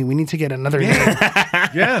Alessandrini. We need to get another name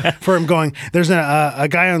for him going. There's a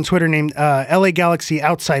guy on Twitter named LA Galaxy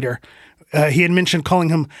Outsider. He had mentioned calling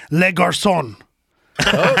him Le Garçon.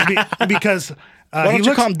 Because Why don't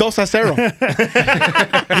you call him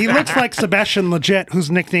 2-0? he looks like Sebastian Lletget, whose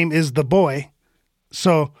nickname is the boy.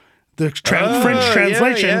 So the French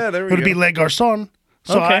translation there we would be go. Le Garçon.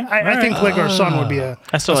 So Okay. I think Le Garçon would be a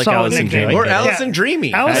I still like solid Allison nickname. Dreamy. Or Yeah. Allison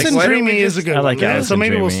Dreamy. Allison Why don't Dreamy we is just- a good I like one. Allison So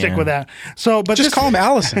maybe we'll Dreamy, stick yeah. with that. So, but Just this, call him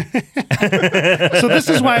Allison. so this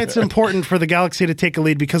is why it's important for the Galaxy to take a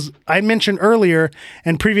lead because I mentioned earlier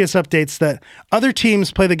in previous updates that other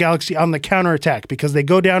teams play the Galaxy on the counterattack because they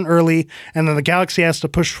go down early and then the Galaxy has to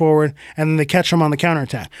push forward and then they catch them on the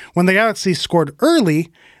counterattack. When the Galaxy scored early,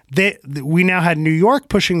 we now had New York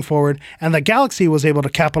pushing forward, and the Galaxy was able to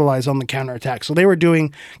capitalize on the counterattack. So they were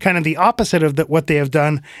doing kind of the opposite of what they have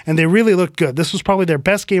done, and they really looked good. This was probably their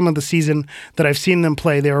best game of the season that I've seen them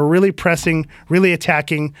play. They were really pressing, really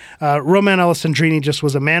attacking. Roman Alessandrini just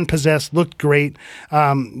was a man possessed, looked great.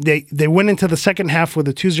 They went into the second half with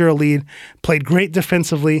a 2-0 lead, played great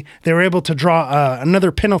defensively. They were able to draw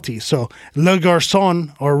another penalty. So Le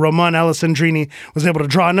Garçon, or Roman Alessandrini, was able to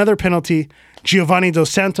draw another penalty. Giovanni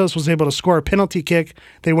Dos Santos was able to score a penalty kick.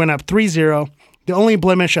 They went up 3-0. The only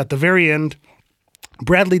blemish at the very end,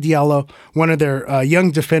 Bradley Diallo, one of their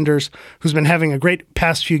young defenders who's been having a great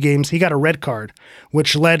past few games, he got a red card,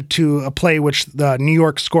 which led to a play which New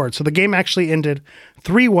York scored. So the game actually ended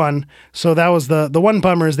 3-1. So that was the one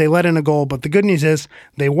bummer is they let in a goal. But the good news is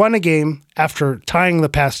they won a game after tying the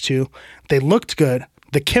past two. They looked good.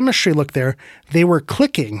 The chemistry looked there. They were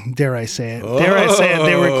clicking, dare I say it. Dare I say it,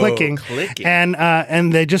 they were clicking.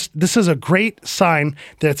 And they just, this is a great sign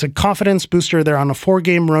that it's a confidence booster. They're on a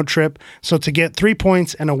 4-game road trip. So to get 3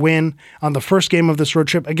 points and a win on the first game of this road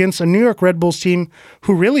trip against a New York Red Bulls team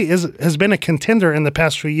who really has been a contender in the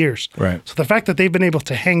past few years. Right. So the fact that they've been able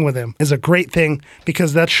to hang with him is a great thing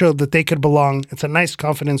because that showed that they could belong. It's a nice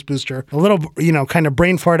confidence booster. A little, kind of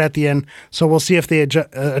brain fart at the end. So we'll see if they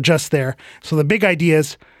adjust there. So the big idea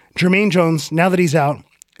is Jermaine Jones, now that he's out,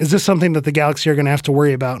 is this something that the Galaxy are going to have to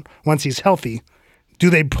worry about once he's healthy? Do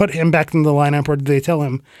they put him back in the lineup or do they tell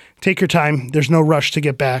him, take your time, there's no rush to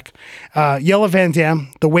get back? Jelle Van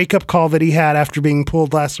Dam, the wake-up call that he had after being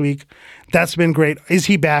pulled last week, that's been great. Is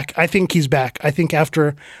he back? I think he's back. I think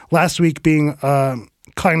after last week being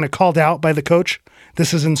kind of called out by the coach,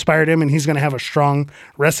 this has inspired him and he's going to have a strong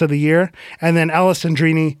rest of the year. And then Allison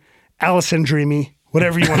Dreamy,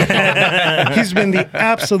 whatever you want to call him. He's been the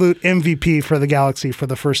absolute MVP for the Galaxy for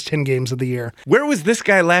the first 10 games of the year. Where was this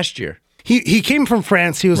guy last year? He came from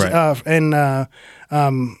France. He was in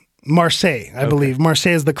Marseille, I believe.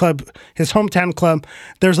 Marseille is the club, his hometown club.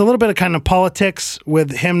 There's a little bit of kind of politics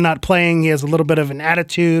with him not playing. He has a little bit of an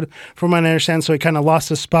attitude, from what I understand, so he kind of lost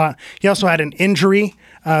his spot. He also had an injury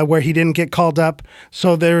where he didn't get called up.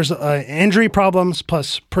 So there's injury problems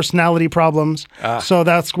plus personality problems. So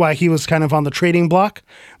that's why he was kind of on the trading block.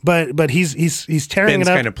 But he's tearing Ben's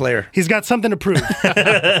it up. kind of player. He's got something to prove.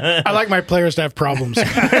 I like my players to have problems.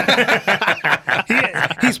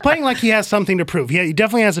 He's playing like he has something to prove. He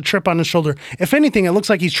definitely has a chip on his shoulder. If anything, it looks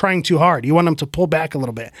like he's trying too hard. You want him to pull back a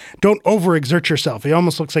little bit. Don't overexert yourself. He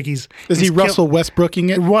almost looks like he's Is he Russell Westbrooking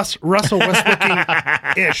it? Russell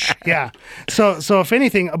Westbrooking-ish, yeah. So if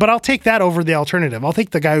anything, but I'll take that over the alternative. I'll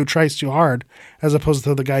take the guy who tries too hard as opposed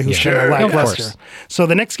to the guy who's kind of lackluster. So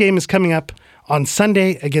the next game is coming up on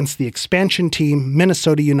Sunday against the expansion team,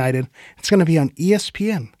 Minnesota United. It's going to be on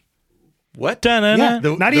ESPN. What? Yeah, not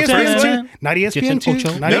ESPN 2, not ESPN 2,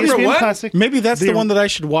 Ocho. not Number ESPN one? Classic. Maybe that's the one that I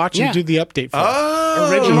should watch and Yeah. do the update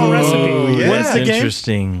for. Original recipe. Yeah. When's the game?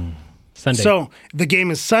 Interesting. Sunday. So the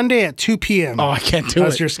game is Sunday at 2 p.m. Oh, I can't do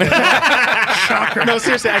How's it. your schedule? No,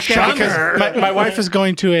 seriously, I can't because my wife is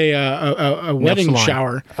going to a wedding salon.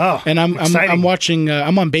 shower. Oh, and I'm exciting. watching.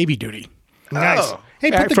 I'm on baby duty. Nice. Oh.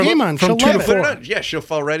 Hey, put the From- game on. from She'll 2 love to it. Put it on. Yeah, she'll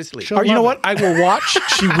fall right asleep. Or you know love what? I will watch.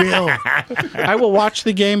 She will. I will watch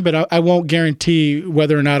the game, but I won't guarantee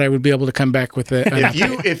whether or not I would be able to come back with it.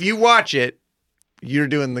 If you watch it, you're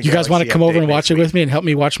doing the. You guys want to Galaxy come over update and watch next it with me and help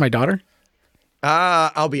me watch my daughter?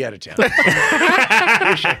 I'll be out of town. wish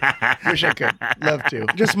I could. Love to.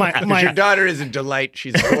 Just my Your daughter is a delight.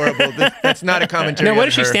 She's adorable. That's not a commentary. Now, what on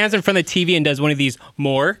if she her. stands in front of the TV and does one of these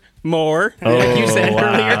more, like you said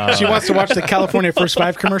earlier? She wants to watch the California First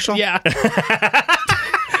Five commercial. Yeah.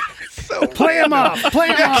 play him off. Play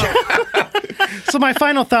him off. So my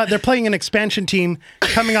final thought: they're playing an expansion team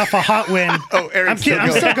coming off a hot win. Oh, Eric's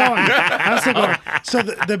I'm still going. I'm still going. So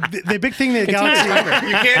the big thing that Galaxy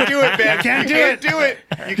You can't do it, Ben. Can't You do can't it. do it.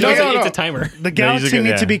 You No, can't. it's a timer. the Galaxy good, need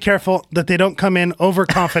yeah. to be careful that they don't come in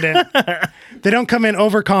overconfident. They don't come in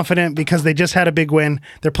overconfident because they just had a big win.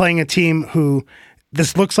 They're playing a team who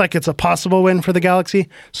this looks like it's a possible win for the Galaxy,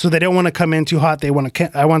 so they don't want to come in too hot. I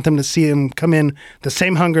want them to see them come in the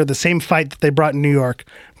same hunger, the same fight that they brought in New York,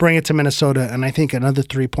 bring it to Minnesota, and I think another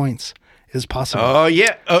 3 points is possible. Oh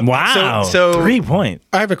yeah. Wow. So 3 point.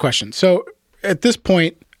 I have a question. So at this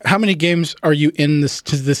point, how many games are you in this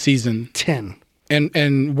season? 10.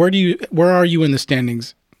 And where are you in the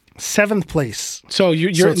standings? 7th place. So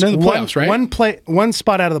you're So in it's the playoffs, right? One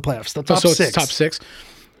spot out of the playoffs. The top so 6. it's top 6.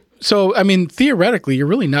 So I mean, theoretically, you're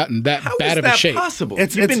really not in that how bad is of a that shape. possible?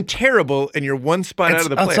 It's- You've it's- been terrible, and you're one spot out of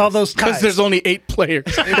the playoffs. It's all those Because ties. there's only 8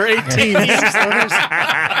 players or 8 teams. there's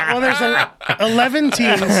 11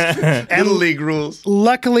 teams. Little league rules.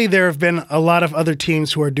 Luckily, there have been a lot of other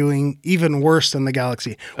teams who are doing even worse than the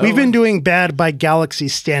Galaxy. We've been doing bad by Galaxy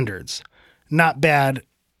standards, not bad,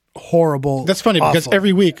 horrible. That's funny because awful.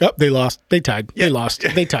 every week, they lost, they tied, they lost,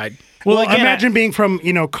 they tied. Well, again, imagine being from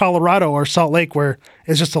Colorado or Salt Lake, where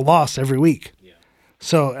it's just a loss every week.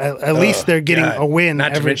 So at least they're getting God. a win. Not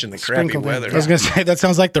to every mention the crappy sprinkled in. weather. I was gonna say that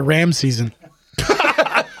sounds like the Rams season.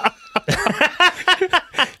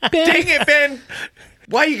 Dang it, Ben.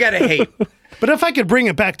 Why you gotta hate? But if I could bring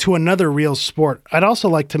it back to another real sport, I'd also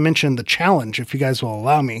like to mention the challenge, if you guys will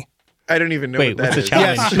allow me. I don't even know Wait, what that what's the is.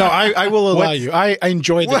 challenge? Yes, no, I will allow you. I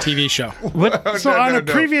enjoy the TV show. So on a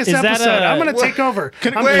previous Is that episode, a- I'm going to take over.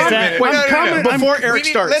 I'm Wait a com- minute. I'm No, no, no. comment- I'm- Before We Eric need-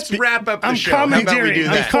 starts, let's wrap up the I'm show. How about we commandeering. do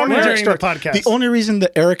I'm that? commandeering the podcast. The only reason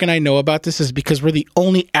that Eric and I know about this is because we're the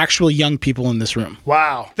only actual young people in this room.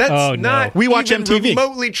 Wow. That's Oh, no. not We watch even MTV.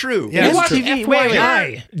 remotely true. Yeah. You watch true. TV?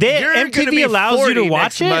 FYI. You're gonna MTV be allows you 40 to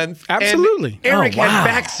watch next it? month, and Absolutely. Eric Oh, wow. had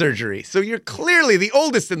back surgery, so you're clearly the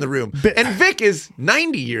oldest in the room. And Vic is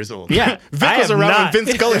 90 years old. Yeah, Vic was around when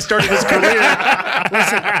Vince Scully started his career.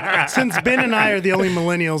 Since Ben and I are the only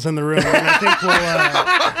millennials in the room, and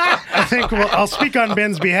I think I'll speak on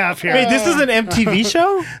Ben's behalf here. Wait, this is an MTV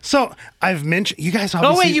show? So I've mentioned you guys. Oh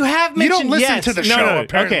Obviously, wait, you have mentioned. You don't listen yes. to the No, show. no,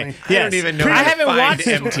 Apparently. Okay, I yes. don't even know I how to haven't find watched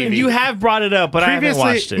it. MTV. You have brought it up, but I haven't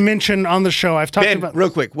watched Previously it. mentioned on the show, I've talked Ben, about. real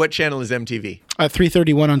quick, what channel is MTV?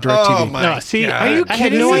 331 on DirecTV. Oh my No, see, God. are you I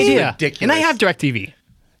had no This is idea. ridiculous. And I have DirecTV.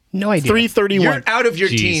 No idea. 331. You're out of your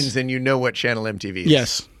Jeez. teens and you know what channel MTV is.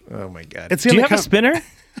 Yes. Oh my God. It's Do the you only have a spinner?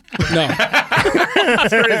 No.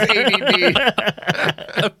 for his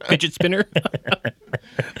ADD. Fidget spinner.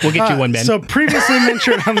 We'll get you one, Ben. So previously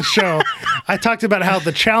mentioned on the show, I talked about how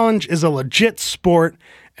the challenge is a legit sport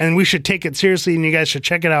and we should take it seriously and you guys should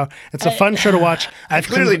check it out. It's a fun show to watch. I've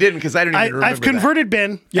Clearly didn't because I don't even remember I've converted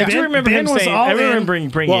Ben. I Ben, do remember Ben him was saying. all I remember in.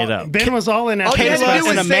 bringing it up. Ben was all in. At you had to Kayla do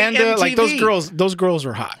and was say Amanda, like those MTV. girls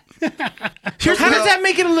are hot. How does that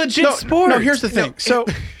make it a legit sport? No, here's the thing. So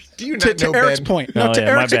Do you to not know Eric's Ben? point. Oh, No, to yeah,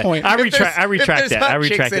 my Eric's bad. point. I If there's retract that. hot I chicks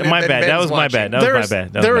retract in that. it, My then bad. That Ben's was my watching. bad. That was my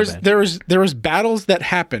bad. That was my bad. There was battles that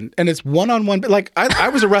happened, and it's one-on-one. Like I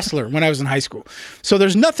was a wrestler when I was in high school, so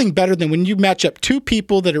there's nothing better than when you match up two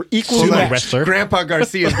people that are equally Hold on. matched. wrestler. Grandpa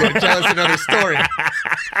Garcia is going to tell us another story.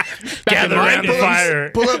 Gather around the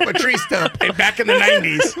fire. Pull up a tree stump. Hey, back in the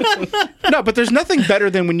 90s. No, but there's nothing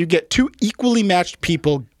better than when you get two equally matched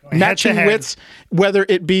people matching head. wits, whether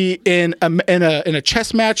it be in a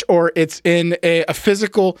chess match or it's in a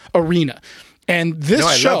physical arena. And this No,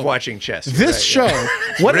 I show, love watching chess. You're This right, show, yeah.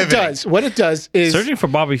 what Riveting. it does is Searching for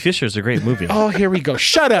Bobby Fischer is a great movie. oh, here we go.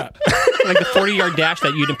 Shut up. like the 40-yard dash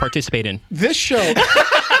that you didn't participate in. This show,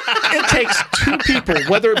 it takes two people,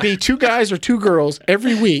 whether it be two guys or two girls,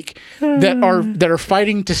 every week that are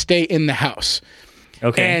fighting to stay in the house.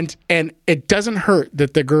 Okay. And it doesn't hurt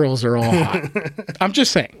that the girls are all hot. I'm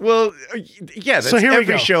just saying. Well, yeah, that's So here we every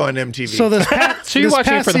go. show on MTV. So this past, So you're this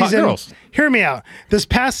watching it past for the hot season, girls. Hear me out. This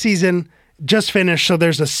past season, just finished. So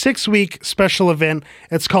there's a 6-week special event.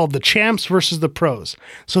 It's called the Champs versus the Pros.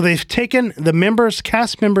 So they've taken the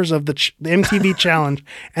cast members of the MTV Challenge,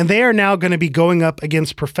 and they are now going to be going up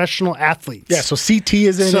against professional athletes. Yeah, so CT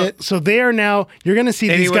is in it. So they are now, you're going to see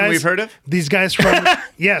these Anyone guys. we've heard of? These guys from,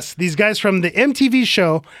 yes, these guys from the MTV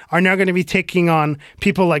show are now going to be taking on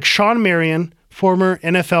people like Shawn Marion, former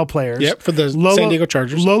NFL players. Yep, for the San Diego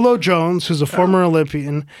Chargers. Lolo Jones, who's a former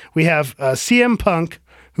Olympian. We have CM Punk,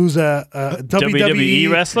 who's a WWE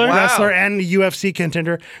wrestler? Wow. and a UFC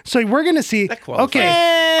contender. So we're going to see, qualifies.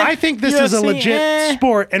 okay, I think this is a UFC, legit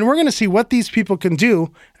sport, and we're going to see what these people can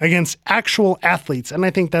do against actual athletes, and I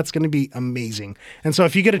think that's going to be amazing. And so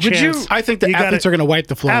if you get a chance... I think the you gotta- athletes are going to wipe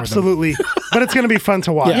the floor with them. Absolutely. But it's going to be fun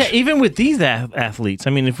to watch. Yeah, even with these athletes. I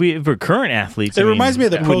mean, if we're current athletes, It reminds me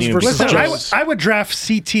of the I pros wouldn't even- versus Listen, Joes. I would draft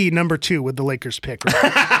CT number 2 with the Lakers pick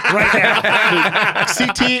right now.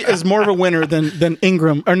 CT is more of a winner than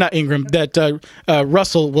Ingram, or not Ingram, that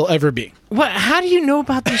Russell will ever be. What? How do you know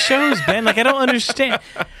about these shows, Ben? Like, I don't understand.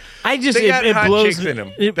 I just They got it hot blows chicks in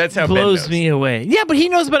 'em. It That's how Ben blows knows. me away. Yeah, but he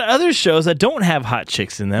knows about other shows that don't have hot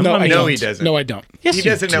chicks in them. No, I mean, No, he doesn't. No, I don't. Yes, He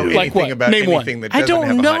you doesn't know do. anything Like what? about Name one. anything that I doesn't don't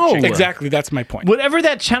have a hot know. chick. Exactly, that's my point. Whatever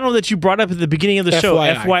that channel that you brought up at the beginning of the show,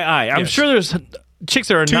 FYI. FYI. I'm Yes. sure there's chicks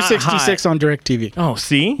that are not 266 hot. on DirecTV. Oh,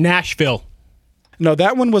 see? Nashville. No,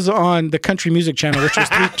 that one was on the country music channel, which was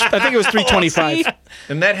I think it was 325.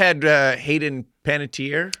 And that had Hayden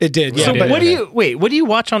Panettiere. It did. Yeah, So but what do you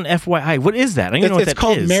watch on FYI? What is that? I don't even know what it's that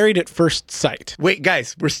called is. Married at First Sight. Wait,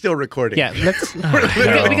 guys, we're still recording. Yeah, let's. we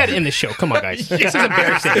got to end the show. Come on, guys. This is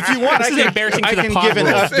embarrassing. If you want, this is embarrassing I for the can pod give an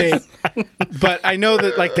world. update. But I know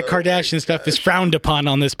that like the Kardashian stuff is frowned upon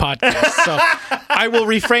on this podcast, so I will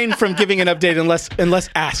refrain from giving an update unless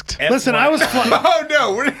asked. Listen, I was flying. Oh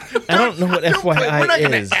no, I don't know what We're not FYI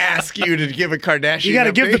going is. to ask you to give a Kardashian. You got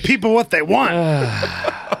to give the update. people what they want.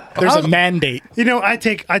 There's a mandate. You know, I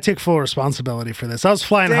take full responsibility for this. I was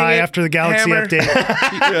flying Dang high it, after the Galaxy Hammer.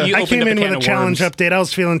 update. You I opened came up in can with a of challenge worms. update. I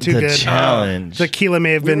was feeling too The good. challenge. Tequila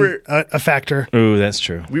may have been were- a factor. Ooh, that's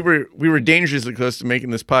true. We were dangerously close to making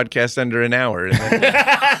this podcast under an hour. And then-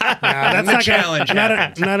 That's the not challenge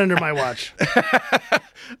not under my watch.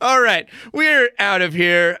 All right, we're out of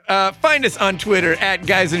here. Find us on Twitter at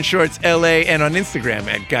Guys in Shorts LA and on Instagram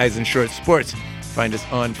at Guys in Shorts Sports. Find us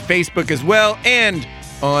on Facebook as well and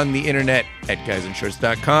on the internet at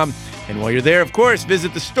guysinshorts.com. And while you're there, of course,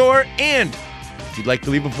 visit the store. And if you'd like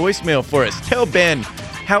to leave a voicemail for us, tell Ben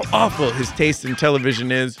how awful his taste in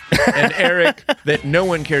television is, and Eric that no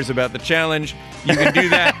one cares about the challenge. You can do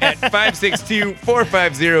that at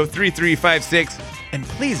 562-450-3356. And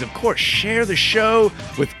please, of course, share the show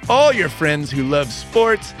with all your friends who love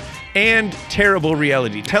sports and terrible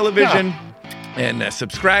reality television. And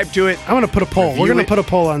subscribe to it. I'm going to put a poll. Review We're going it. to put a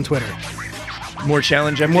poll on Twitter. More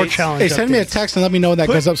challenge updates. More challenge. Hey, send me a updates. text and let me know when that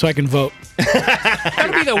goes up so I can vote.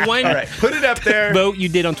 That'll be the one All right, put it up there. vote you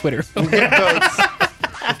did on Twitter. Get votes.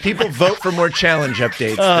 If people vote for more challenge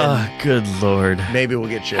updates, then Good Lord. maybe we'll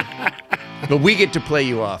get you. But we get to play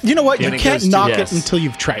you off. You know what? when You it can't goes to- knock yes. it until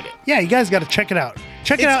you've tried it. Yeah, you guys got to check it out.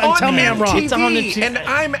 Check it It's out and on tell me I'm wrong. MTV, It's on the and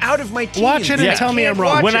I'm out of my team. Watch it and tell me I'm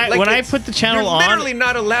wrong. When I put the channel you're on- literally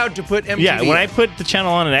not allowed to put MTV. Yeah, when I put the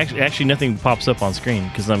channel on, it actually nothing pops up on screen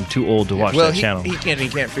because I'm too old to watch well, that he, channel. he can't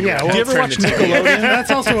figure Yeah, out. well, how do you to ever turn watch the TV. Nickelodeon? That's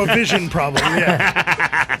also a vision problem.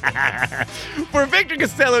 Yeah. For Victor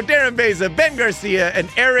Costello, Darren Beza, Ben Garcia, and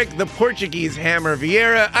Eric the Portuguese Hammer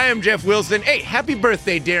Vieira, I am Jeff Wilson. Hey, happy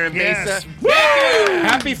birthday, Darren Yes. Beza.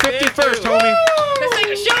 Happy 51st, homie. Let's take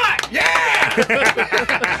a shot.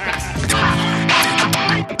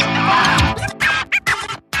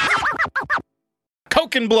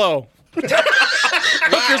 Coke and blow.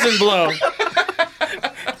 Hookers and blow.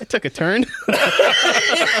 It took a turn.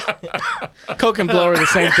 Coke and blow are the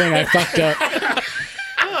same thing. I fucked up.